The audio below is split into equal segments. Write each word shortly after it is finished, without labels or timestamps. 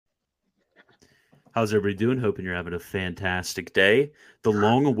How's everybody doing? Hoping you're having a fantastic day. The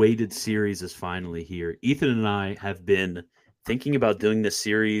long awaited series is finally here. Ethan and I have been thinking about doing this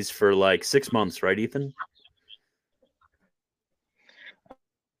series for like 6 months, right, Ethan?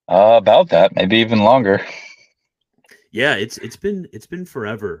 About that, maybe even longer. Yeah, it's been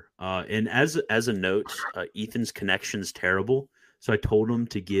forever. And as a note, Ethan's connection's terrible, so I told him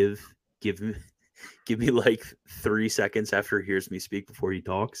to give me give me like 3 seconds after he hears me speak before he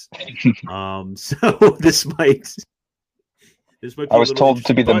talks. So this might I be a was little told to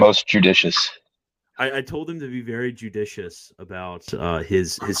interesting, be the but most judicious. I told him to be very judicious about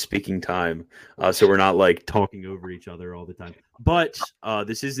his speaking time, so we're not like talking over each other all the time. But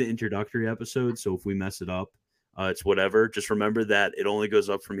this is the introductory episode, so if we mess it up, it's whatever. Just remember that it only goes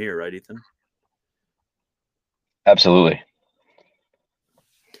up from here, right, Ethan? Absolutely.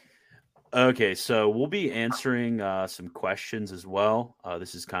 Okay, so we'll be answering some questions as well.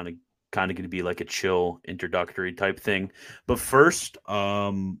 This is kind of going to be like a chill introductory type thing. But first, I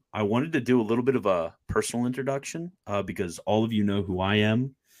wanted to do a little bit of a personal introduction because all of you know who I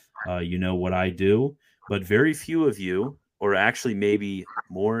am. You know what I do, but very few of you, or actually maybe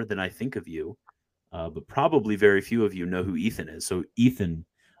more than I think of you, but probably very few of you know who Ethan is. So, Ethan,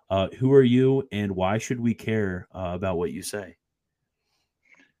 who are you, and why should we care about what you say?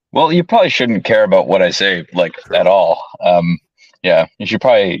 Well, you probably shouldn't care about what I say like True. at all. Yeah, you should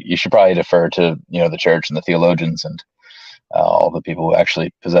probably defer to the church and the theologians and all the people who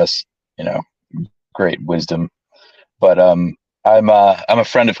actually possess you know great wisdom. But I'm a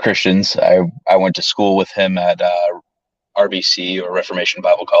friend of Christian's. I went to school with him at RBC, or Reformation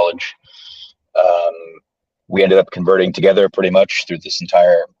Bible College. Um, we ended up converting together pretty much through this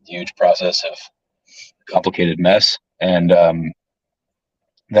entire huge process of complicated mess. And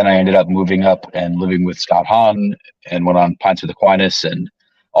then I ended up moving up and living with Scott Hahn and went on Pints with Aquinas and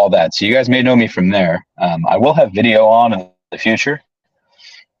all that. So you guys may know me from there. I will have video on in the future.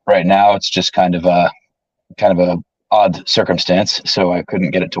 Right now, it's just kind of a odd circumstance, so I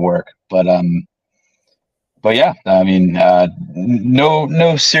couldn't get it to work. But yeah, I mean,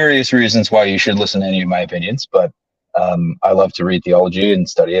 no serious reasons why you should listen to any of my opinions, but I love to read theology and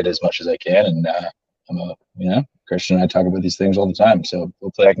study it as much as I can, and I'm a Christian. I talk about these things all the time, so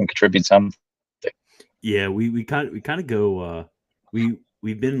hopefully I can contribute something. Yeah, we kind of go.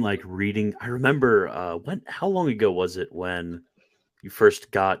 We've been like reading. I remember when how long ago was it when you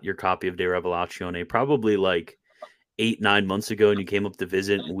first got your copy of De Revelatione? Probably like 8 9 months ago, and you came up to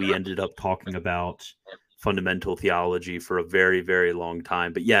visit, and we ended up talking about fundamental theology for a very very long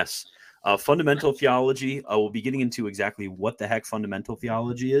time. But yes, fundamental theology. We'll be getting into exactly what the heck fundamental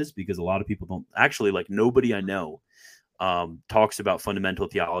theology is because a lot of people don't actually like. Nobody I know talks about fundamental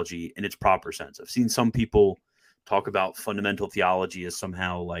theology in its proper sense. I've seen some people talk about fundamental theology as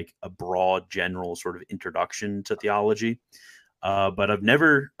somehow like a broad, general sort of introduction to theology. But I've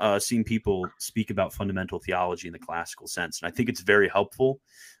never seen people speak about fundamental theology in the classical sense. And I think it's very helpful.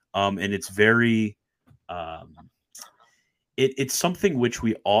 And it's very, um, it's something which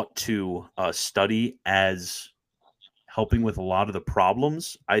we ought to study as helping with a lot of the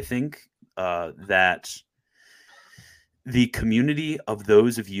problems, I think, that the community of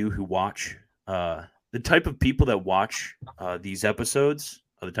those of you who watch the type of people that watch these episodes,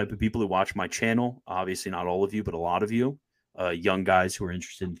 the type of people who watch my channel, obviously not all of you, but a lot of you, young guys who are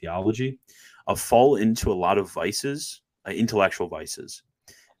interested in theology, fall into a lot of vices, intellectual vices,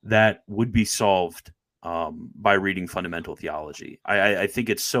 that would be solved by reading fundamental theology. I think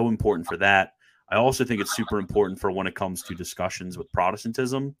it's so important for that. I also think it's super important for when it comes to discussions with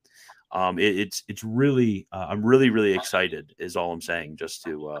Protestantism. It's really I'm really really excited is all I'm saying just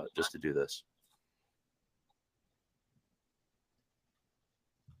to do this.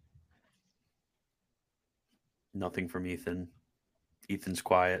 Nothing from Ethan. Ethan's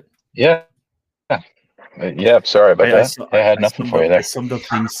quiet. Yeah, yeah. Sorry about I I, that. su- I I, had I nothing summed for up you I there. summed up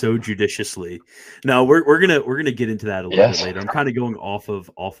things so judiciously. No, we're gonna get into that a little bit Yes. later. I'm kind of going off of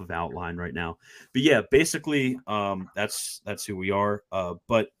outline right now, but yeah, basically, that's who we are.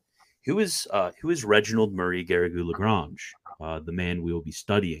 But who is Reginald Murray Garrigou Lagrange, the man we will be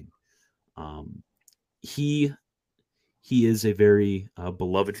studying? Um, he he is a very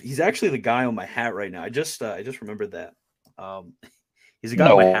beloved. He's actually the guy on my hat right now. I just remembered that. Um, he's a guy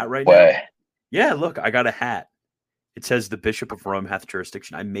on my hat No right now. way. Yeah, look, I got a hat. It says the Bishop of Rome hath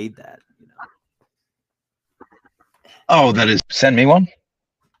jurisdiction. I made that. Oh, that is. Send me one.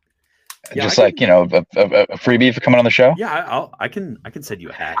 Yeah, I Just can. like a freebie for coming on the show. Yeah, I can send you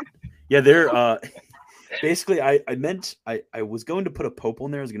a hat. Yeah, they're basically I meant I was going to put a pope on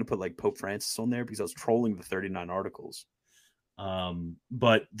there. I was going to put like Pope Francis on there because I was trolling the 39 articles.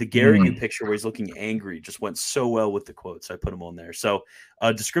 But the Garrigou picture where he's looking angry just went so well with the quotes. I put them on there. So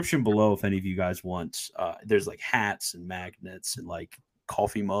description below if any of you guys want. There's like hats and magnets and like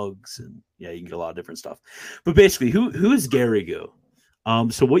coffee mugs, and yeah, you can get a lot of different stuff. But basically, who is Garrigou?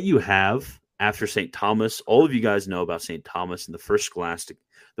 So what you have after St. Thomas, all of you guys know about St. Thomas and the first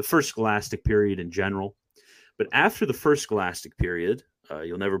Scholastic period in general. But after the first Scholastic period,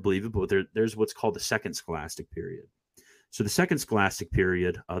 you'll never believe it, but there's what's called the second Scholastic period. So the second Scholastic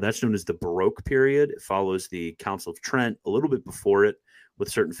period, that's known as the Baroque period. It follows the Council of Trent a little bit before it,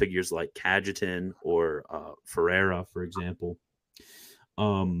 with certain figures like Cajetan or Ferreira, for example.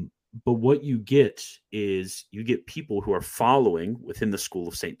 But what you get is you get people who are following within the school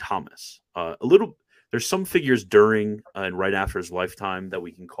of St. Thomas. There's some figures during and right after his lifetime that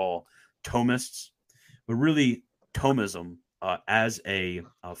we can call Thomists, but really Thomism as a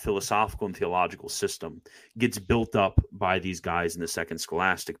philosophical and theological system gets built up by these guys in the second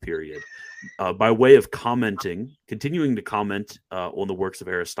Scholastic period by way of continuing to comment on the works of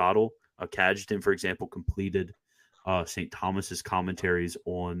Aristotle. Cajetan, for example, completed St. Thomas's commentaries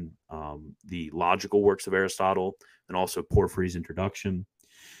on the logical works of Aristotle and also Porphyry's introduction.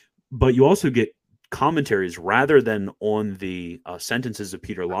 But you also get commentaries rather than on the sentences of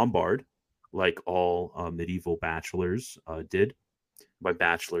Peter Lombard, like all medieval bachelors did. By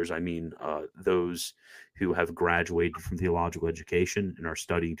bachelors, I mean those who have graduated from theological education and are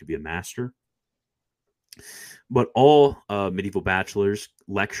studying to be a master. But all medieval bachelors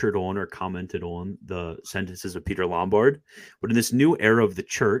lectured on or commented on the sentences of Peter Lombard. But in this new era of the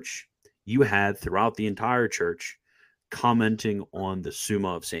church, you had throughout the entire church commenting on the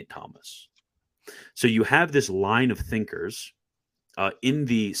Summa of St. Thomas. So you have this line of thinkers in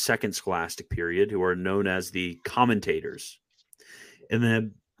the second Scholastic period who are known as the commentators. And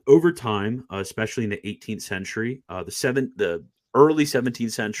then over time, especially in the 18th century, the early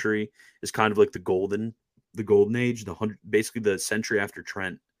 17th century is kind of like the golden age. Basically the century after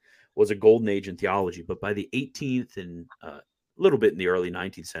Trent was a golden age in theology. But by the 18th and a little bit in the early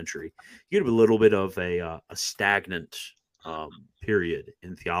 19th century, you get a little bit of a stagnant period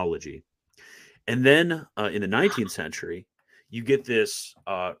in theology. And then in the 19th century, you get this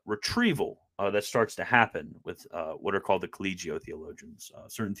retrieval that starts to happen with what are called the collegio theologians.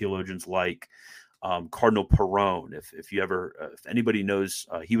 Certain theologians like Cardinal Perrone. If anybody knows,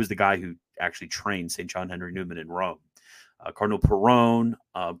 he was the guy who actually trained St. John Henry Newman in Rome. Cardinal Perrone,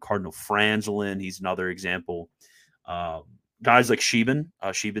 Cardinal Franzelin, he's another example. Guys like Scheeben.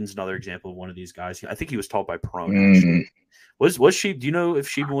 Scheeben's another example of one of these guys. I think he was taught by Perrone. Actually. Was Scheeben? Do you know if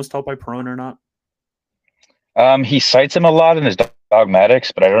Scheeben was taught by Perrone or not? He cites him a lot in his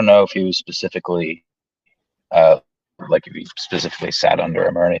dogmatics, but I don't know if he was specifically, if he specifically sat under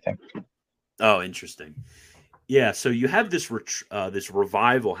him or anything. Oh, interesting. Yeah, so you have this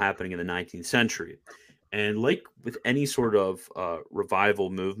revival happening in the 19th century, and like with any sort of revival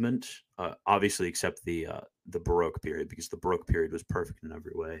movement, obviously except the Baroque period, because the Baroque period was perfect in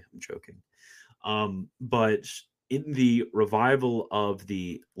every way. I'm joking, but in the revival of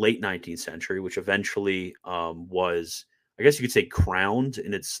the late 19th century, which eventually was, I guess you could say, crowned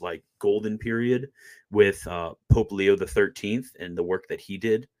in its like golden period with Pope Leo XIII and the work that he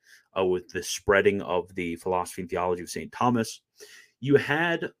did with the spreading of the philosophy and theology of St. Thomas, you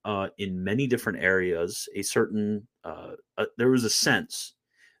had in many different areas there was a sense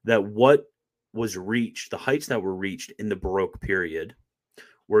that what was reached, the heights that were reached in the Baroque period,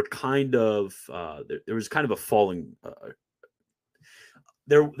 were kind of there was kind of a falling.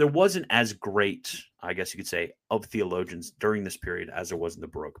 There wasn't as great, I guess you could say, of theologians during this period as there was in the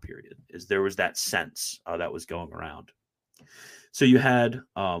Baroque period. There was that sense that was going around. So you had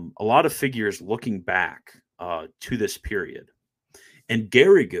a lot of figures looking back to this period, and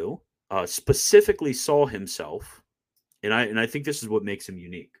Garrigou specifically saw himself, and I think this is what makes him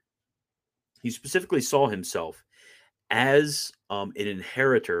unique. He specifically saw himself as an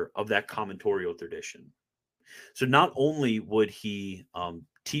inheritor of that commentorial tradition. So not only would he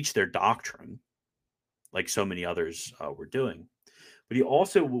teach their doctrine, like so many others were doing, but he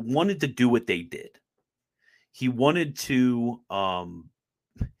also wanted to do what they did. He wanted to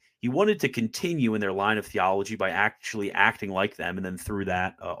continue in their line of theology by actually acting like them, and then through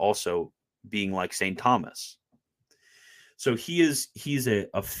that also being like St. Thomas. So he's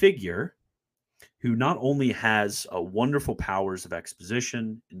a figure who not only has wonderful powers of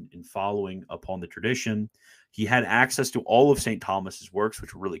exposition in following upon the tradition, he had access to all of St. Thomas's works,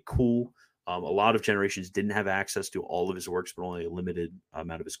 which were really cool. A lot of generations didn't have access to all of his works, but only a limited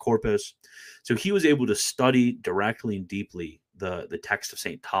amount of his corpus. So he was able to study directly and deeply the text of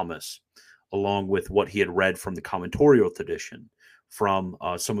St. Thomas, along with what he had read from the commentorial tradition. from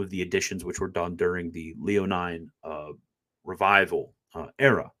some of the editions which were done during the Leonine revival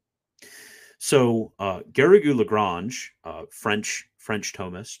era. So Garrigou Lagrange, French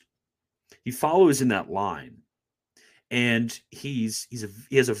Thomist, he follows in that line, and he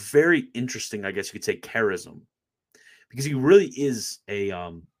has a very interesting, I guess you could say, charism, because he really is a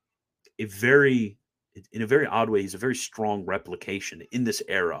very, in a very odd way, he's a very strong replication in this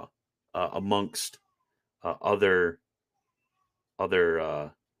era amongst other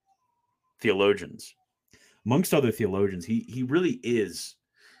theologians. Amongst other theologians, he really is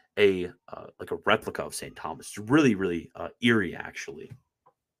a like a replica of St. Thomas. It's really, really eerie, actually.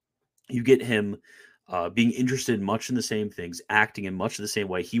 You get him being interested in much in the same things, acting in much of the same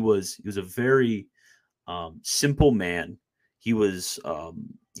way. He was a very simple man. He was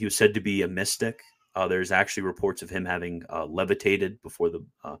said to be a mystic. There's actually reports of him having levitated before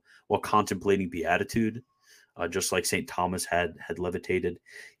while contemplating beatitude, just like St. Thomas had levitated.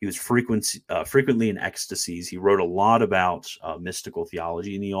 He was frequently in ecstasies. He wrote a lot about mystical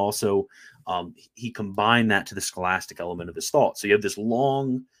theology, and he also he combined that to the scholastic element of his thought. So you have this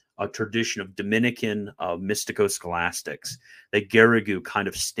long tradition of Dominican mystico-scholastics that Garrigou kind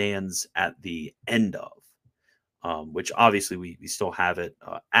of stands at the end of, which obviously we still have it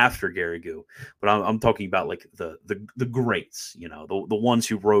after Garrigou, but I'm talking about like the greats, you know, the ones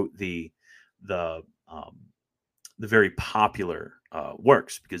who wrote the very popular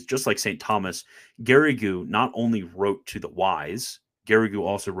works, because just like St. Thomas, Garrigou not only wrote to the wise, Garrigou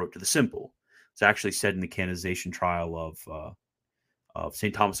also wrote to the simple. It's actually said in the canonization trial of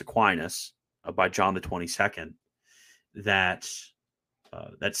St. Thomas Aquinas by John the 22nd that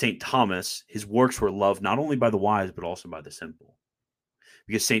St. Thomas, his works were loved not only by the wise but also by the simple,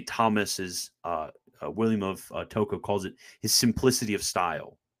 because St. Thomas is William of Tocco calls it his simplicity of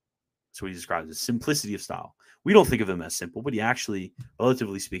style. That's what he describes as simplicity of style. We don't think of him as simple, but he actually,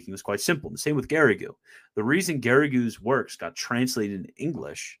 relatively speaking, was quite simple. And the same with Garrigou. The reason Garrigou's works got translated into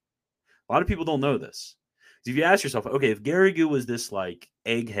English, a lot of people don't know this. If you ask yourself, okay, if Garrigou was this like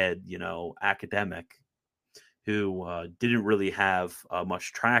egghead, you know, academic who didn't really have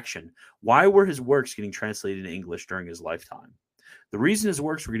much traction, why were his works getting translated in English during his lifetime? The reason his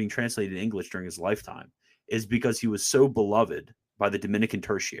works were getting translated in English during his lifetime is because he was so beloved by the Dominican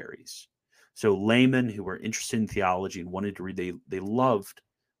tertiaries. So laymen who were interested in theology and wanted to read, they loved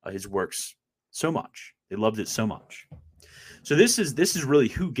his works so much. They loved it so much. So this is really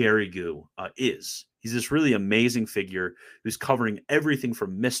who Garrigou is. He's this really amazing figure who's covering everything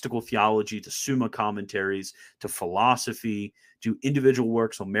from mystical theology to Summa commentaries to philosophy to individual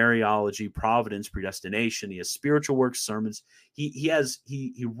works on Mariology, providence, predestination. He has spiritual works, sermons. He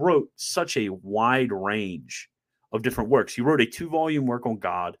wrote such a wide range of different works. He wrote a 2-volume work on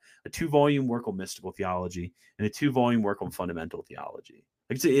God, a 2-volume work on mystical theology, and a 2-volume work on fundamental theology.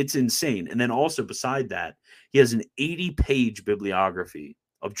 It's insane. And then also beside that, he has an 80-page bibliography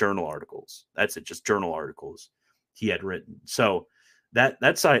of journal articles. That's it, just journal articles he had written. So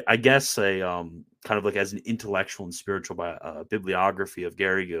that's I guess a kind of like as an intellectual and spiritual bibliography of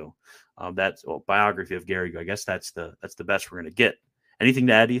Garrigou. Biography of Garrigou. I guess that's the best we're gonna get. Anything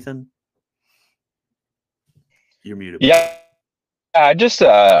to add, Ethan? You're muted. Yeah, I just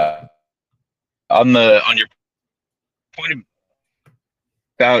on your point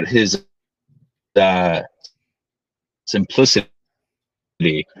about his simplicity.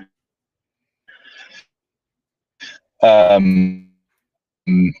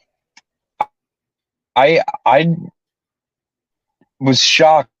 I was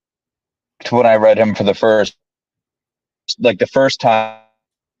shocked when I read him for the first time.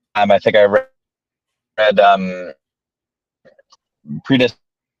 I think I read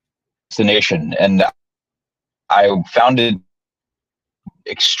Predestination, and I found it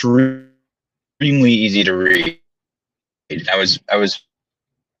extremely easy to read. I was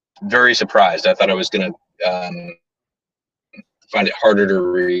very surprised. I thought I was going to find it harder to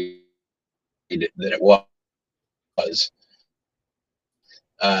read than it was.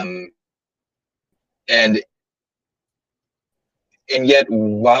 And yet,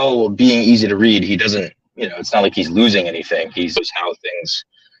 while being easy to read, he doesn't, it's not like he's losing anything. He knows how things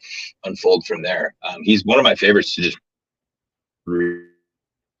unfold from there. He's one of my favorites to just read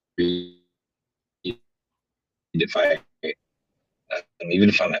even if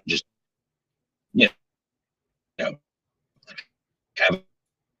I'm just, having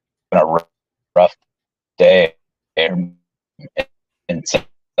a rough day and stuff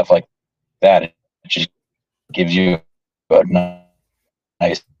like that. It just gives you a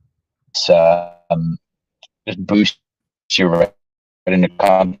nice just boost you right into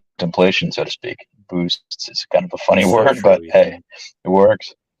contemplation, so to speak. boosts is kind of a funny So word, true, but Ethan. hey, it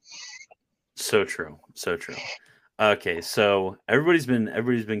works. So true. So true. Okay, so everybody's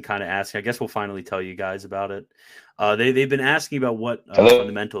been kind of asking. I guess we'll finally tell you guys about it. They've been asking about what Hello?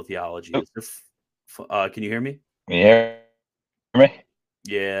 fundamental theology is. Can you hear me? Can you hear me?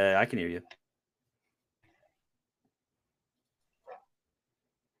 Yeah, I can hear you.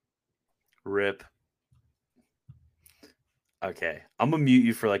 Rip. Okay, I'm gonna mute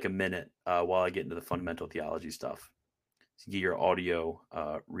you for like a minute while I get into the fundamental theology stuff to get your audio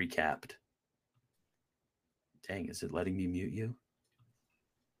recapped. Dang, is it letting me mute you?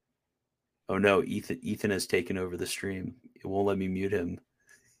 Oh no, Ethan has taken over the stream. It won't let me mute him.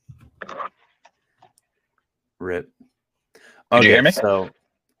 Rip. Could you hear Okay, me? so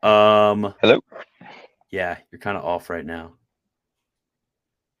Hello? yeah, you're kind of off right now.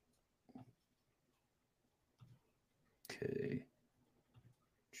 Okay.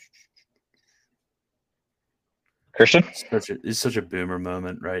 Christian? It's such a boomer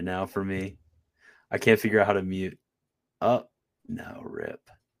moment right now for me. I can't figure out how to mute. Oh, no, rip.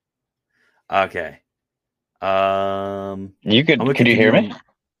 Okay. You I'm gonna could you hear continue me?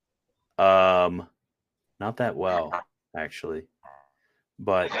 on, not that well, actually,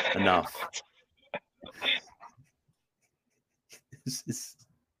 but enough.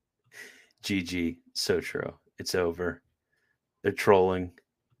 GG. So true. It's over. They're trolling.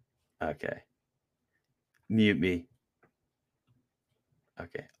 Okay. Mute me.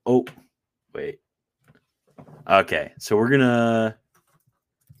 Okay. Oh, wait. Okay. So we're gonna.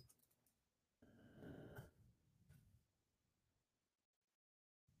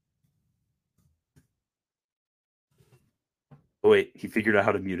 Oh, wait, he figured out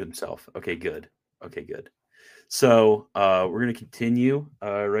how to mute himself. Okay, good. Okay, good. So we're going to continue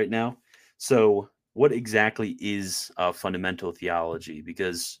right now. So what exactly is fundamental theology?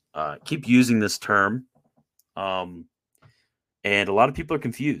 Because I keep using this term, and a lot of people are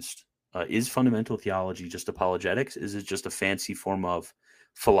confused. Is fundamental theology just apologetics? Is it just a fancy form of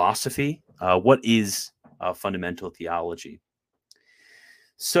philosophy? What is fundamental theology?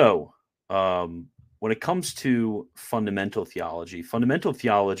 So when it comes to fundamental theology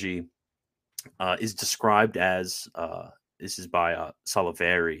is described as this is by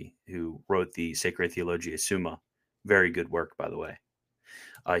Saloveri, who wrote the Sacra Theologia Summa. Very good work, by the way.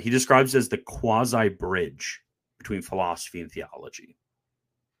 He describes it as the quasi bridge between philosophy and theology.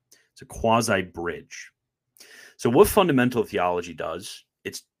 It's a quasi bridge. So, what fundamental theology does,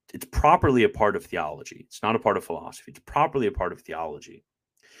 it's properly a part of theology. It's not a part of philosophy. It's properly a part of theology.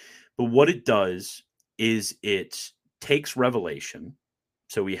 But what it does is it takes revelation.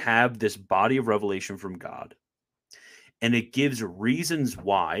 So we have this body of revelation from God, and it gives reasons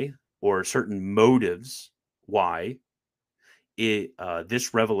why, or certain motives why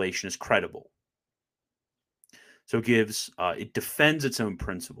this revelation is credible. So it defends its own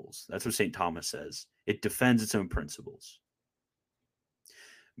principles. That's what St. Thomas says. It defends its own principles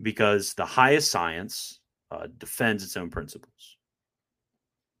because the highest science defends its own principles.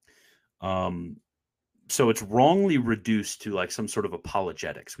 So it's wrongly reduced to like some sort of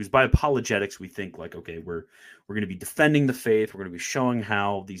apologetics, because by apologetics we think like, okay, we're going to be defending the faith, we're going to be showing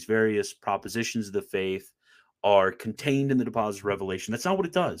how these various propositions of the faith are contained in the deposit of revelation. That's not what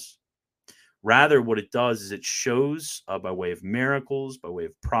it does. Rather, what it does is it shows by way of miracles, by way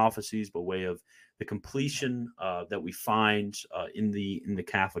of prophecies, by way of the completion that we find in the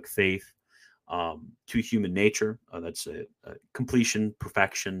Catholic faith to human nature. That's a completion,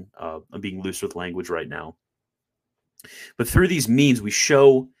 perfection. I'm being loose with language right now. But through these means, we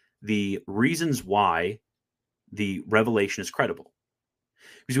show the reasons why the revelation is credible.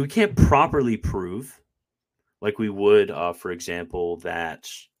 Because we can't properly prove, like we would, for example, that,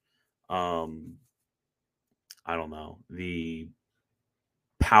 I don't know, the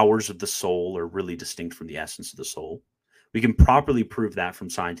powers of the soul are really distinct from the essence of the soul. We can properly prove that from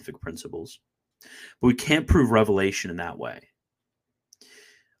scientific principles. But we can't prove revelation in that way.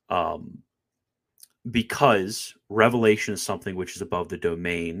 Because revelation is something which is above the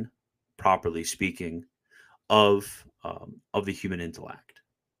domain, properly speaking, of the human intellect,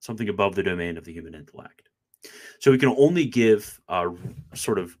 something above the domain of the human intellect. So we can only give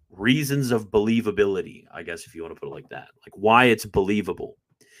sort of reasons of believability, I guess, if you want to put it like that, like why it's believable.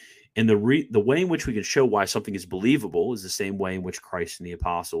 And the way in which we can show why something is believable is the same way in which Christ and the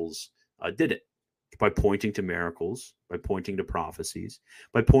apostles did it, by pointing to miracles, by pointing to prophecies,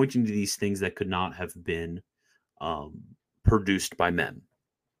 by pointing to these things that could not have been produced by men.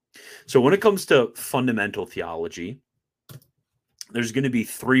 So when it comes to fundamental theology, there's going to be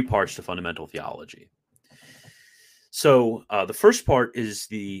three parts to fundamental theology. So the first part is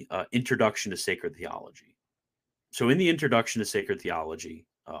the introduction to sacred theology. So in the introduction to sacred theology,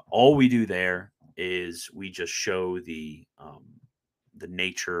 all we do there is we just show the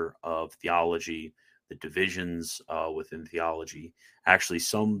nature of theology, the divisions within theology. Actually,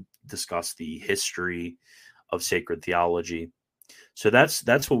 some discuss the history of sacred theology. So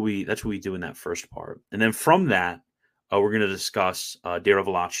that's what we do in that first part, and then from that, we're going to discuss De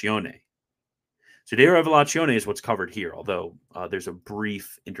Revelatione. So De Revelatione is what's covered here, although there's a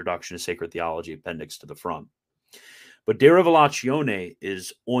brief introduction to sacred theology appendix to the front. But De Revelatione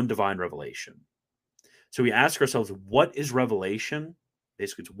is on divine revelation. So we ask ourselves, what is revelation?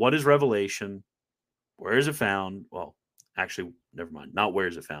 Basically, it's what is revelation? Where is it found? Well, actually, never mind. Not where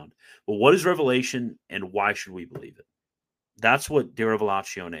is it found, but what is revelation and why should we believe it? That's what De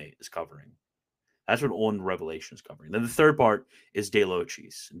Revelatione is covering. That's what on revelation is covering. Then the third part is De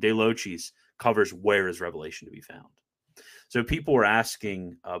Locis. De Locis covers where is revelation to be found. So people were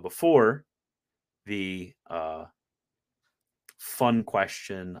asking before the fun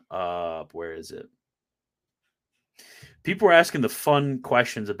question. Where is it? People were asking the fun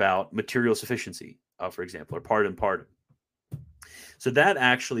questions about material sufficiency, for example, or part and pardon. So that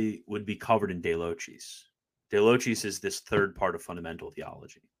actually would be covered in De Locis. De Locis is this third part of fundamental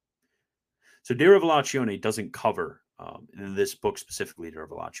theology. So De Revelatione doesn't cover, in this book specifically, De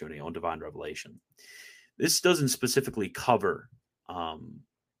Revelatione on divine revelation. This doesn't specifically cover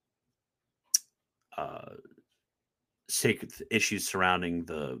sacred issues surrounding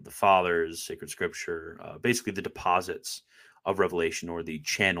the fathers, sacred scripture, basically the deposits of revelation or the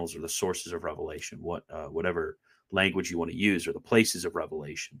channels or the sources of revelation, whatever language you want to use, or the places of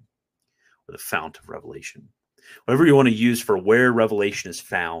revelation or the fount of revelation, whatever you want to use for where revelation is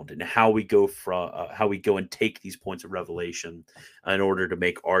found and how we go and take these points of revelation in order to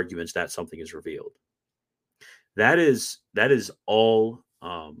make arguments that something is revealed. That is all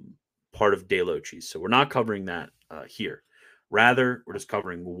part of De Locis. So we're not covering that here. Rather, we're just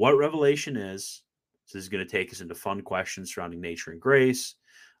covering what revelation is. So this is going to take us into fun questions surrounding nature and grace.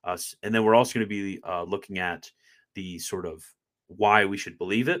 And then we're also going to be looking at the sort of why we should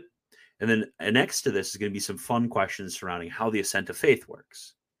believe it. And then next to this is going to be some fun questions surrounding how the ascent of faith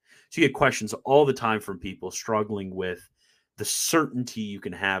works. So you get questions all the time from people struggling with the certainty you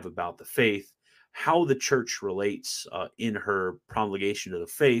can have about the faith, how the church relates in her promulgation of the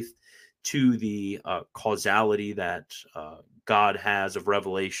faith to the causality that God has of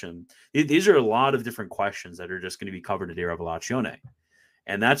revelation. These are a lot of different questions that are just going to be covered in De Revelatione.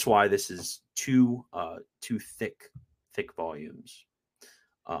 And that's why this is two thick volumes.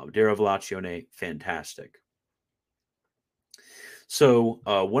 De Revelatione, fantastic. So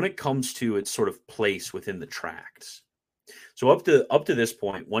when it comes to its sort of place within the tracts, so up to this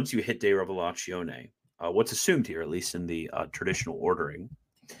point, once you hit De Revelatione, what's assumed here, at least in the traditional ordering,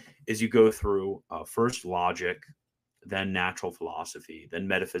 is you go through first logic, then natural philosophy, then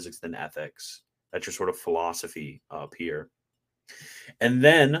metaphysics, then ethics. That's your sort of philosophy up here. And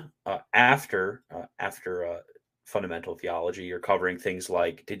then after fundamental theology, you're covering things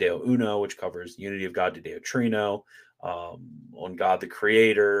like De Deo Uno, which covers the unity of God, De Deo Trino, on God the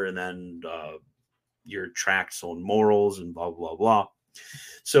Creator, and then your tracts on morals and blah, blah, blah.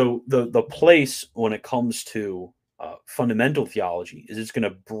 So the place when it comes to fundamental theology is it's going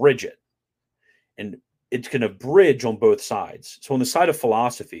to bridge it. And it's going to bridge on both sides. So on the side of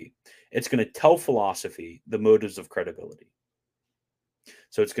philosophy, it's going to tell philosophy the motives of credibility.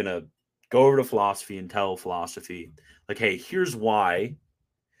 So it's going to go over to philosophy and tell philosophy, like, hey, here's why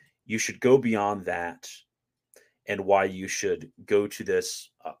you should go beyond that and why you should go to this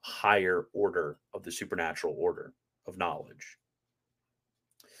higher order of the supernatural order of knowledge.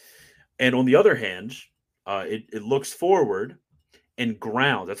 And on the other hand, it looks forward and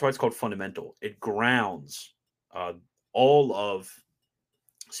grounds. That's why it's called fundamental. It grounds all of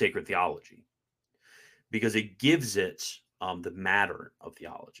sacred theology because it gives it the matter of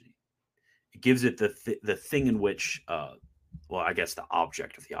theology. It gives it the thing in which, well, I guess the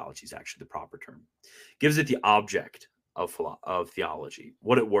object of theology is actually the proper term. It gives it the object of theology,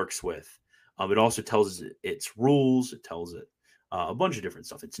 what it works with. It also tells it its rules. It tells it a bunch of different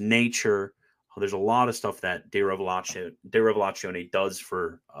stuff. Its nature. There's a lot of stuff that De Revelatione does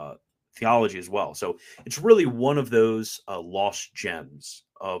for theology as well. So it's really one of those lost gems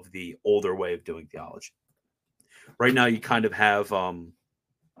of the older way of doing theology. Right now, you kind of have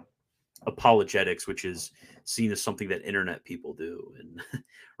apologetics, which is seen as something that internet people do, and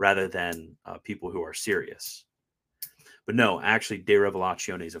rather than people who are serious. But no, actually, De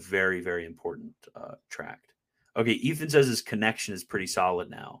Revelatione is a very, very important tract. Okay, Ethan says his connection is pretty solid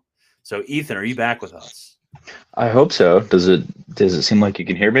now. So, Ethan, are you back with us? I hope so. Does it seem like you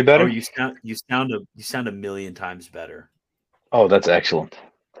can hear me Oh, better? you sound a million times better. Oh, that's excellent.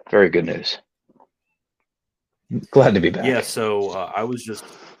 Very good news. Glad to be Yeah, back. so I was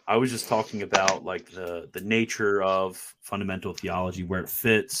just talking about like the nature of fundamental theology, where it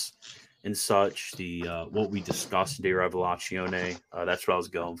fits and such. The what we discussed in De Revelatione. That's what I was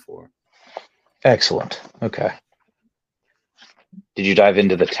going for. Excellent. Okay. Did you dive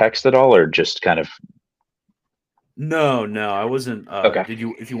into the text at all, or just kind of? No, no, I wasn't. Okay. Did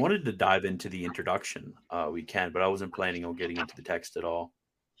you? If you wanted to dive into the introduction, we can. But I wasn't planning on getting into the text at all.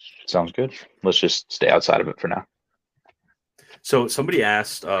 Sounds good. Let's just stay outside of it for now. So somebody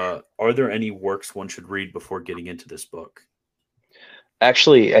asked, are there any works one should read before getting into this book?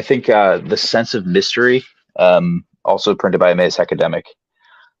 Actually, I think the Sense of Mystery, also printed by Emmaus Academic,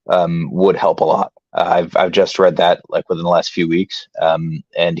 would help a lot. I've just read that like within the last few weeks,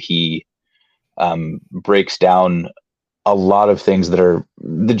 and he breaks down a lot of things that are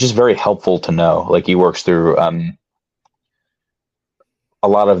they're just very helpful to know. Like he works through a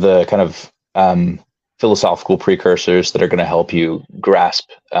lot of the kind of philosophical precursors that are going to help you grasp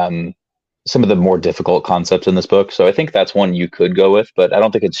some of the more difficult concepts in this book. So I think that's one you could go with, but I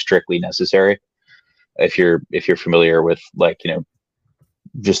don't think it's strictly necessary if you're familiar with like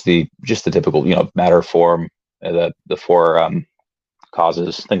just the typical matter, form, the four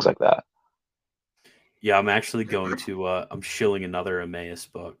causes, things like that. Yeah, I'm actually going to. I'm shilling another Emmaus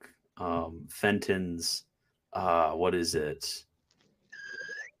book. Fenton's. What is it?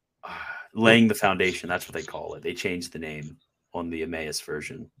 Laying the Foundation. That's what they call it. They changed the name on the Emmaus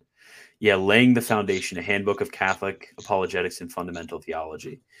version. Yeah, Laying the Foundation, a handbook of Catholic apologetics and fundamental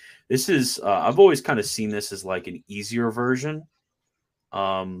theology. This is. I've always kind of seen this as like an easier version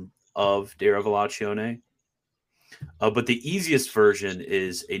of De Revelatione. But the easiest version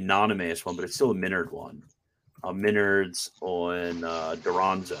is a non-Emmaus one, but it's still a Minard one. Minard's on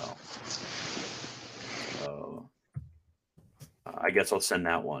Duranzo. So I guess I'll send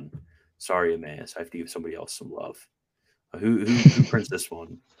that one. Sorry, Emmaus. I have to give somebody else some love. Who prints this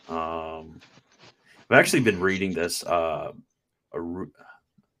one? I've actually been reading this Aruka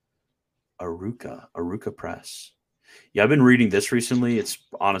Press. Yeah, I've been reading this recently. It's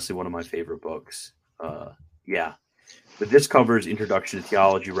honestly one of my favorite books. Yeah, but this covers Introduction to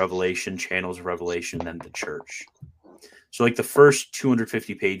Theology, Revelation, Channels of Revelation, then the Church. So, like the first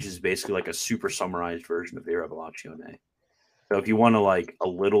 250 pages is basically like a super summarized version of the Revelazione. So, if you want to like a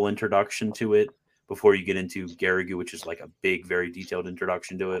little introduction to it before you get into Garrigue, which is like a big, very detailed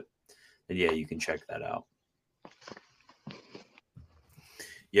introduction to it, then yeah, you can check that out.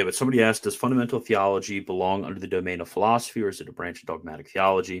 Yeah, but somebody asked, does fundamental theology belong under the domain of philosophy, or is it a branch of dogmatic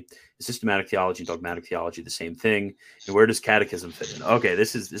theology? Is systematic theology and dogmatic theology the same thing? And where does catechism fit in? Okay,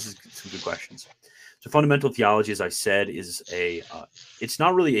 this is some good questions. So fundamental theology, as I said, is it's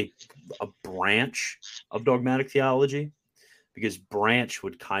not really a branch of dogmatic theology, because branch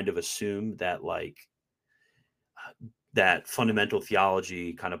would kind of assume that like that fundamental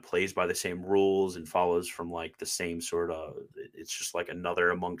theology kind of plays by the same rules and follows from like the same sort of, it's just like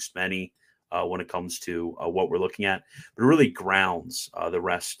another amongst many when it comes to what we're looking at, but it really grounds the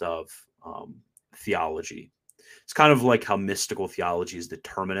rest of theology. It's kind of like how mystical theology is the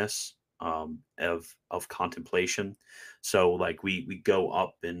terminus of contemplation. So like we go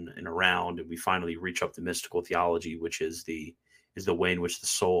up and around, and we finally reach up to mystical theology, which is the way in which the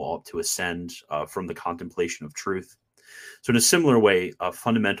soul ought to ascend from the contemplation of truth. So in a similar way,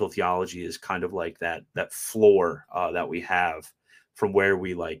 fundamental theology is kind of like that floor that we have from where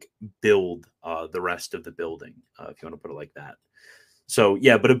we like build the rest of the building, if you want to put it like that. So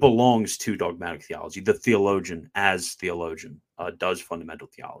yeah, but it belongs to dogmatic theology. The theologian, as theologian, does fundamental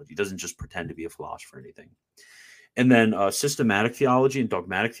theology. He doesn't just pretend to be a philosopher or anything. And then systematic theology and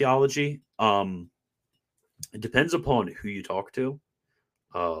dogmatic theology. It depends upon who you talk to,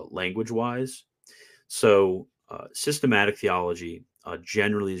 language wise. So systematic theology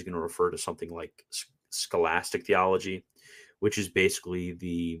generally is going to refer to something like scholastic theology, which is basically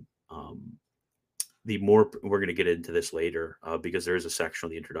the more, we're going to get into this later because there is a section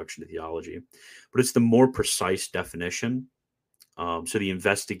on the introduction to theology, but it's the more precise definition. So the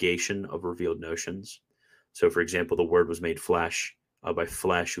investigation of revealed notions. So, for example, the word was made flesh. By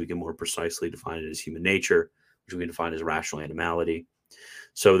flesh, we can more precisely define it as human nature, which we can define as rational animality.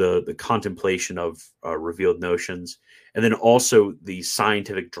 So the contemplation of revealed notions, and then also the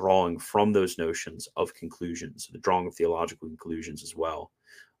scientific drawing from those notions of conclusions, the drawing of theological conclusions as well,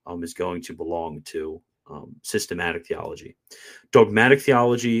 is going to belong to systematic theology. Dogmatic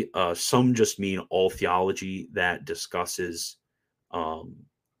theology, some just mean all theology that discusses um,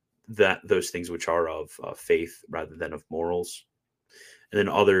 those things which are of faith rather than of morals. And then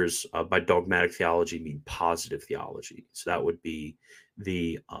others by dogmatic theology mean positive theology. So that would be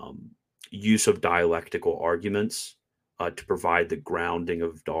the use of dialectical arguments to provide the grounding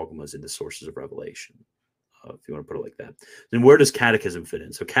of dogmas into sources of revelation, if you want to put it like that. Then where does catechism fit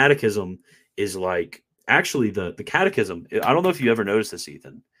in? So catechism is like, actually the catechism, I don't know if you ever noticed this,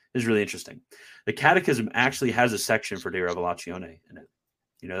 Ethan. This is really interesting. The catechism actually has a section for De Revelatione in it.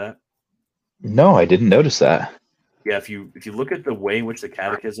 You know that? No, I didn't notice that. Yeah, if you look at the way in which the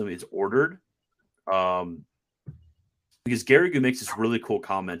catechism is ordered, because Garrigou makes this really cool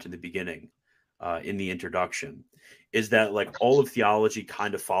comment in the beginning, in the introduction, is that like all of theology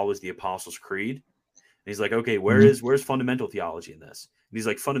kind of follows the Apostles' Creed. And he's like, okay, where's fundamental theology in this? And he's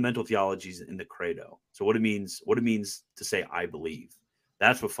like, fundamental theology is in the Credo. So what it means to say I believe.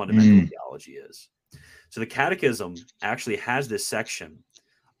 That's what fundamental theology is. So the Catechism actually has this section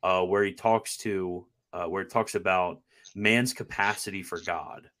where it talks about man's capacity for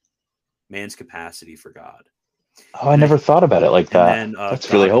God. Man's capacity for God. Oh, I never thought about it like that. Then, that's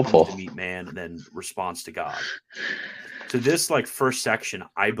God really helpful. To meet man, and then response to God. So this like first section,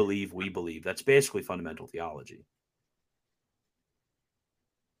 I believe, we believe, that's basically fundamental theology.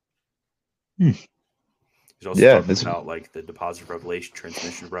 He's also talking about like the deposit of revelation,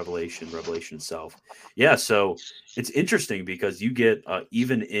 transmission of revelation, revelation itself. Yeah, so it's interesting because you get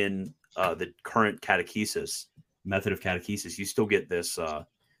even in the current catechesis method of catechesis, you still get this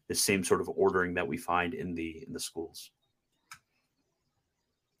this same sort of ordering that we find in the schools.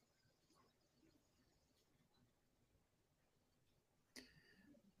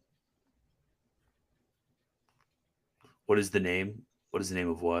 What is the name? What is the name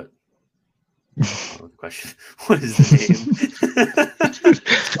of what? Question. What is the name?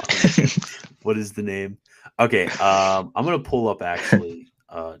 What is the name? Okay, I'm gonna pull up actually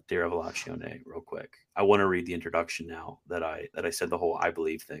De Revelatione real quick. I want to read the introduction now that I said the whole I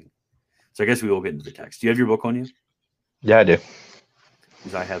believe thing. So I guess we will get into the text. Do you have your book on you? Yeah, I do.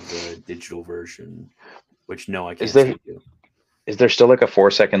 Because I have the digital version, which no, I can't see you. Is there still like a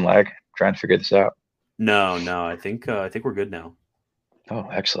 4-second lag? I'm trying to figure this out. No, I think we're good now. Oh,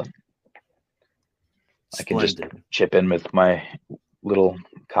 excellent. Splendid. I can just chip in with my little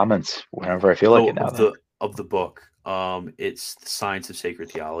comments whenever I feel like it now. Of the book. It's The Science of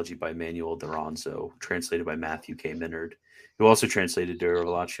Sacred Theology by Manuel Doranzo, translated by Matthew K. Minard, who also translated De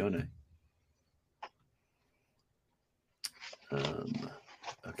Revelatione.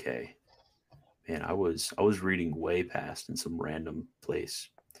 Okay. Man, I was reading way past in some random place.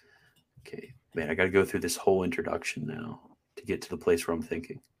 Okay. Man, I got to go through this whole introduction now to get to the place where I'm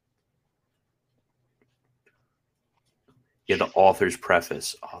thinking. Yeah, the author's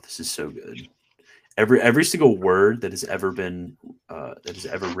preface. Oh, this is so good. Every single word that has ever been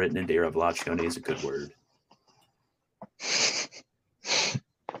written in De Revelatione is a good word.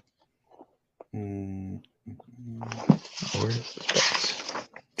 Where is the text?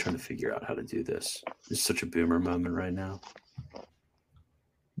 Trying to figure out how to do this. This is such a boomer moment right now.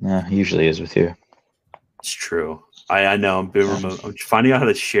 Nah, usually is with you. It's true. I know I'm boomer moment. I'm finding out how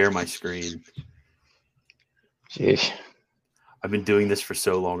to share my screen. Jeez. I've been doing this for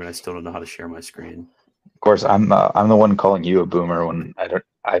so long and I still don't know how to share my screen. Of course, I'm the one calling you a boomer when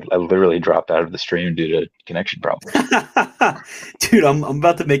I literally dropped out of the stream due to connection problems. Dude, I'm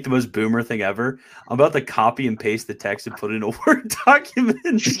about to make the most boomer thing ever. I'm about to copy and paste the text and put it in a Word document.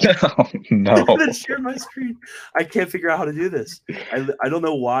 No. And share my screen. I can't figure out how to do this. I don't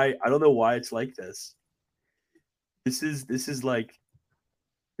know why. I don't know why it's like this. This is like,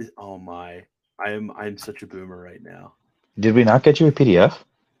 oh my! I'm such a boomer right now. Did we not get you a PDF?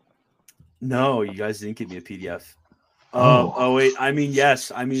 No, you guys didn't give me a PDF. Oh wait. I mean,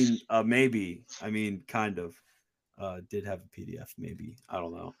 yes. I mean, maybe. I mean, kind of. Did have a PDF, maybe. I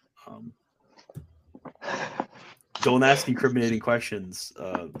don't know. Don't ask incriminating questions,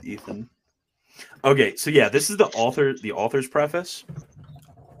 Ethan. Okay, so yeah, this is the author's preface.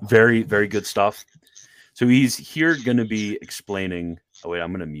 Very, very good stuff. So he's here going to be explaining. Oh wait,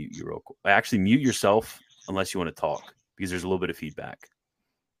 I'm going to mute you real quick. Actually, mute yourself unless you want to talk because there's a little bit of feedback.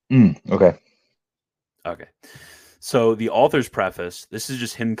 Okay. Okay. So the author's preface. This is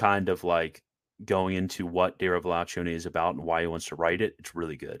just him kind of like going into what De Revelatione is about and why he wants to write it. It's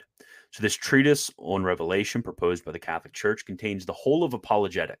really good. So this treatise on Revelation proposed by the Catholic Church contains the whole of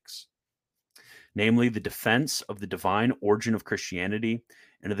apologetics, namely the defense of the divine origin of Christianity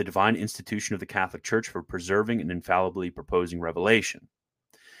and of the divine institution of the Catholic Church for preserving and infallibly proposing revelation.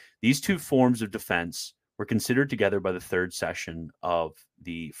 These two forms of defense were considered together by the third session of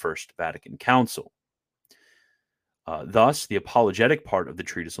the First Vatican Council. Thus, the apologetic part of the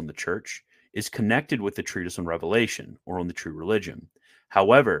treatise on the church is connected with the treatise on Revelation or on the true religion.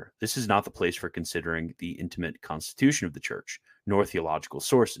 However, this is not the place for considering the intimate constitution of the church, nor theological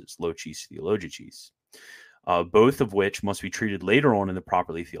sources, locis theologicis, both of which must be treated later on in the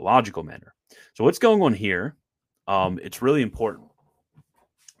properly theological manner. So what's going on here, it's really important,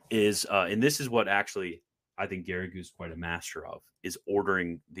 is, and this is what actually I think Garrigou is quite a master of, is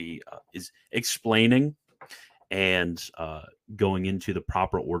ordering is explaining and going into the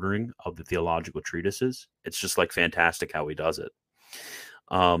proper ordering of the theological treatises. It's just like fantastic how he does it.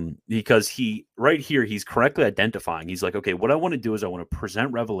 Because he's correctly identifying. He's like, okay, what I want to do is I want to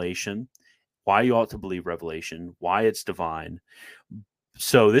present Revelation, why you ought to believe Revelation, why it's divine.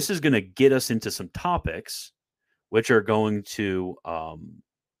 So this is going to get us into some topics which are going to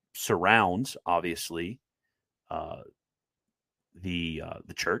surround, obviously, the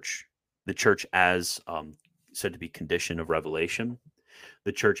church as said to be condition of revelation,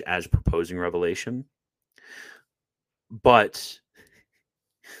 the church as proposing revelation, but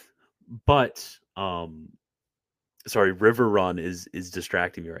sorry, River Run is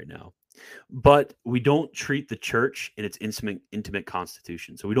distracting me right now. But we don't treat the church in its intimate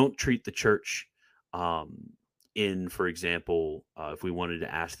constitution. So we don't treat the church in, for example, if we wanted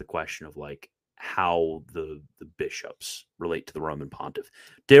to ask the question of like how the bishops relate to the Roman pontiff,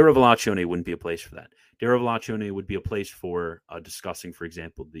 De Revelatione wouldn't be a place for that. De Revelatione would be a place for discussing, for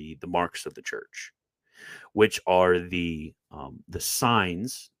example, the marks of the church, which are the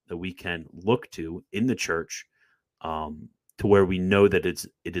signs that we can look to in the church to where we know that it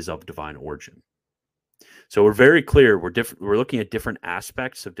is of divine origin. So we're very clear. We're looking at different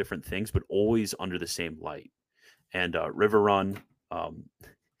aspects of different things, but always under the same light. And River Run,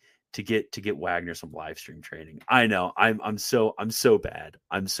 to get Wagner some live stream training. I know I'm so bad.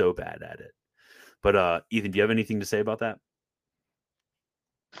 I'm so bad at it. But Ethan, do you have anything to say about that?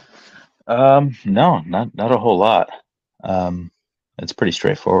 No, not a whole lot. It's pretty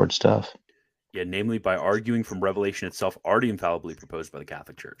straightforward stuff. Yeah, namely by arguing from Revelation itself, already infallibly proposed by the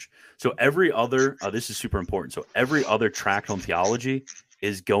Catholic Church. So every other, this is super important. So every other tract on theology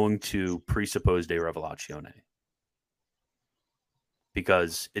is going to presuppose De Revelatione,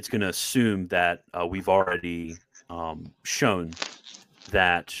 because it's going to assume that we've already shown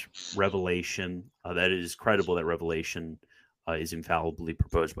that Revelation, that it is credible that Revelation is infallibly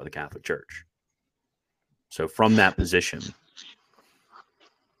proposed by the Catholic Church. So from that position,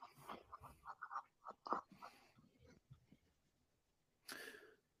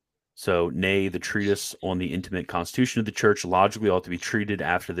 so, nay, the treatise on the intimate constitution of the church logically ought to be treated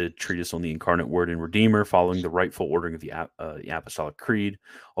after the treatise on the incarnate word and redeemer, following the rightful ordering of the apostolic creed.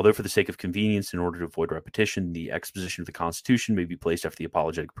 Although for the sake of convenience, in order to avoid repetition, the exposition of the constitution may be placed after the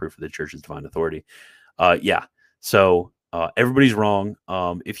apologetic proof of the church's divine authority. So everybody's wrong.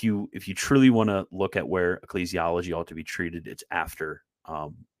 If you truly want to look at where ecclesiology ought to be treated, it's after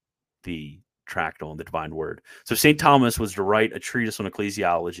the tract on the divine word. So St. Thomas was to write a treatise on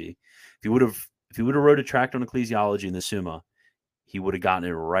ecclesiology. If he would have wrote a tract on ecclesiology in the Summa, he would have gotten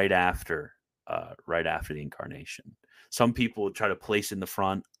it right after the incarnation. Some people try to place it in the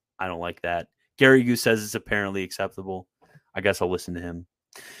front. I don't like that. Garrigou says it's apparently acceptable. I guess I'll listen to him.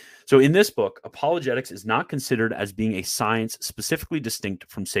 So in this book, apologetics is not considered as being a science specifically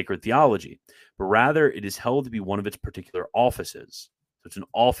distinct from sacred theology, but rather it is held to be one of its particular offices. So it's an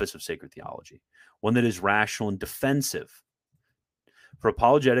office of sacred theology, one that is rational and defensive. For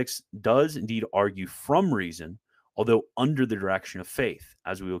apologetics does indeed argue from reason, although under the direction of faith,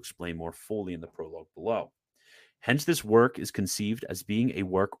 as we will explain more fully in the prologue below. Hence, this work is conceived as being a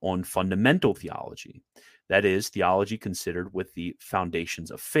work on fundamental theology, that is, theology considered with the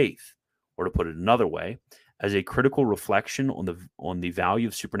foundations of faith, or to put it another way, as a critical reflection on the value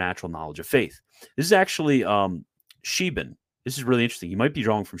of supernatural knowledge of faith. This is actually Scheeben. This is really interesting. You might be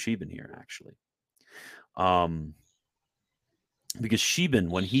drawing from Scheeben here, actually. Because Scheeben,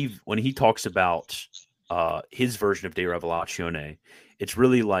 when he talks about his version of De Revelatione, it's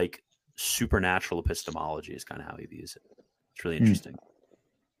really like supernatural epistemology is kind of how he views it. It's really interesting.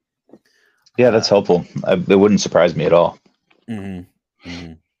 Yeah, that's helpful. It wouldn't surprise me at all. Mm-hmm,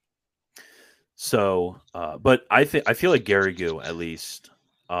 mm-hmm. So, but I feel like Garrigou, at least,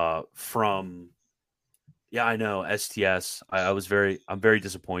 from, yeah, I know STS. I'm very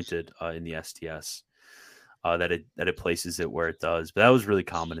disappointed in the STS that it places it where it does. But that was really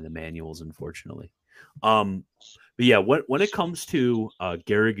common in the manuals, unfortunately. But yeah, when it comes to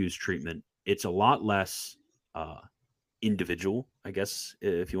Garrigou's treatment, it's a lot less individual, I guess,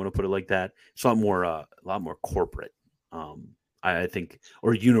 if you want to put it like that. It's a lot more corporate. I think,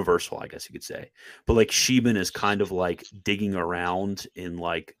 or universal, I guess you could say. But like Sheben is kind of like digging around in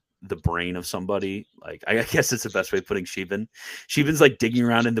like the brain of somebody. Like I guess it's the best way of putting Sheben. Sheben's like digging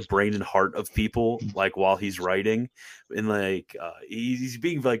around in the brain and heart of people, like while he's writing, and like he's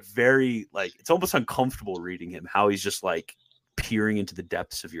being like very like it's almost uncomfortable reading him. How he's just like peering into the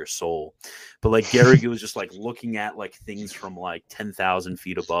depths of your soul. But like Garrigue is just like looking at like things from like 10,000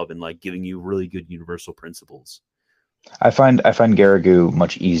 feet above and like giving you really good universal principles. I find Garrigue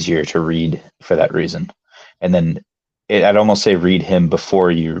much easier to read for that reason. And then I'd almost say read him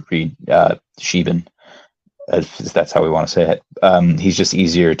before you read Sheben, if that's how we want to say it. He's just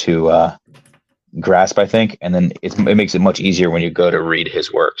easier to grasp, I think, and then it makes it much easier when you go to read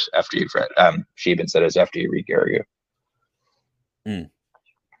his works after you've read Sheben instead of after you read Garrigue.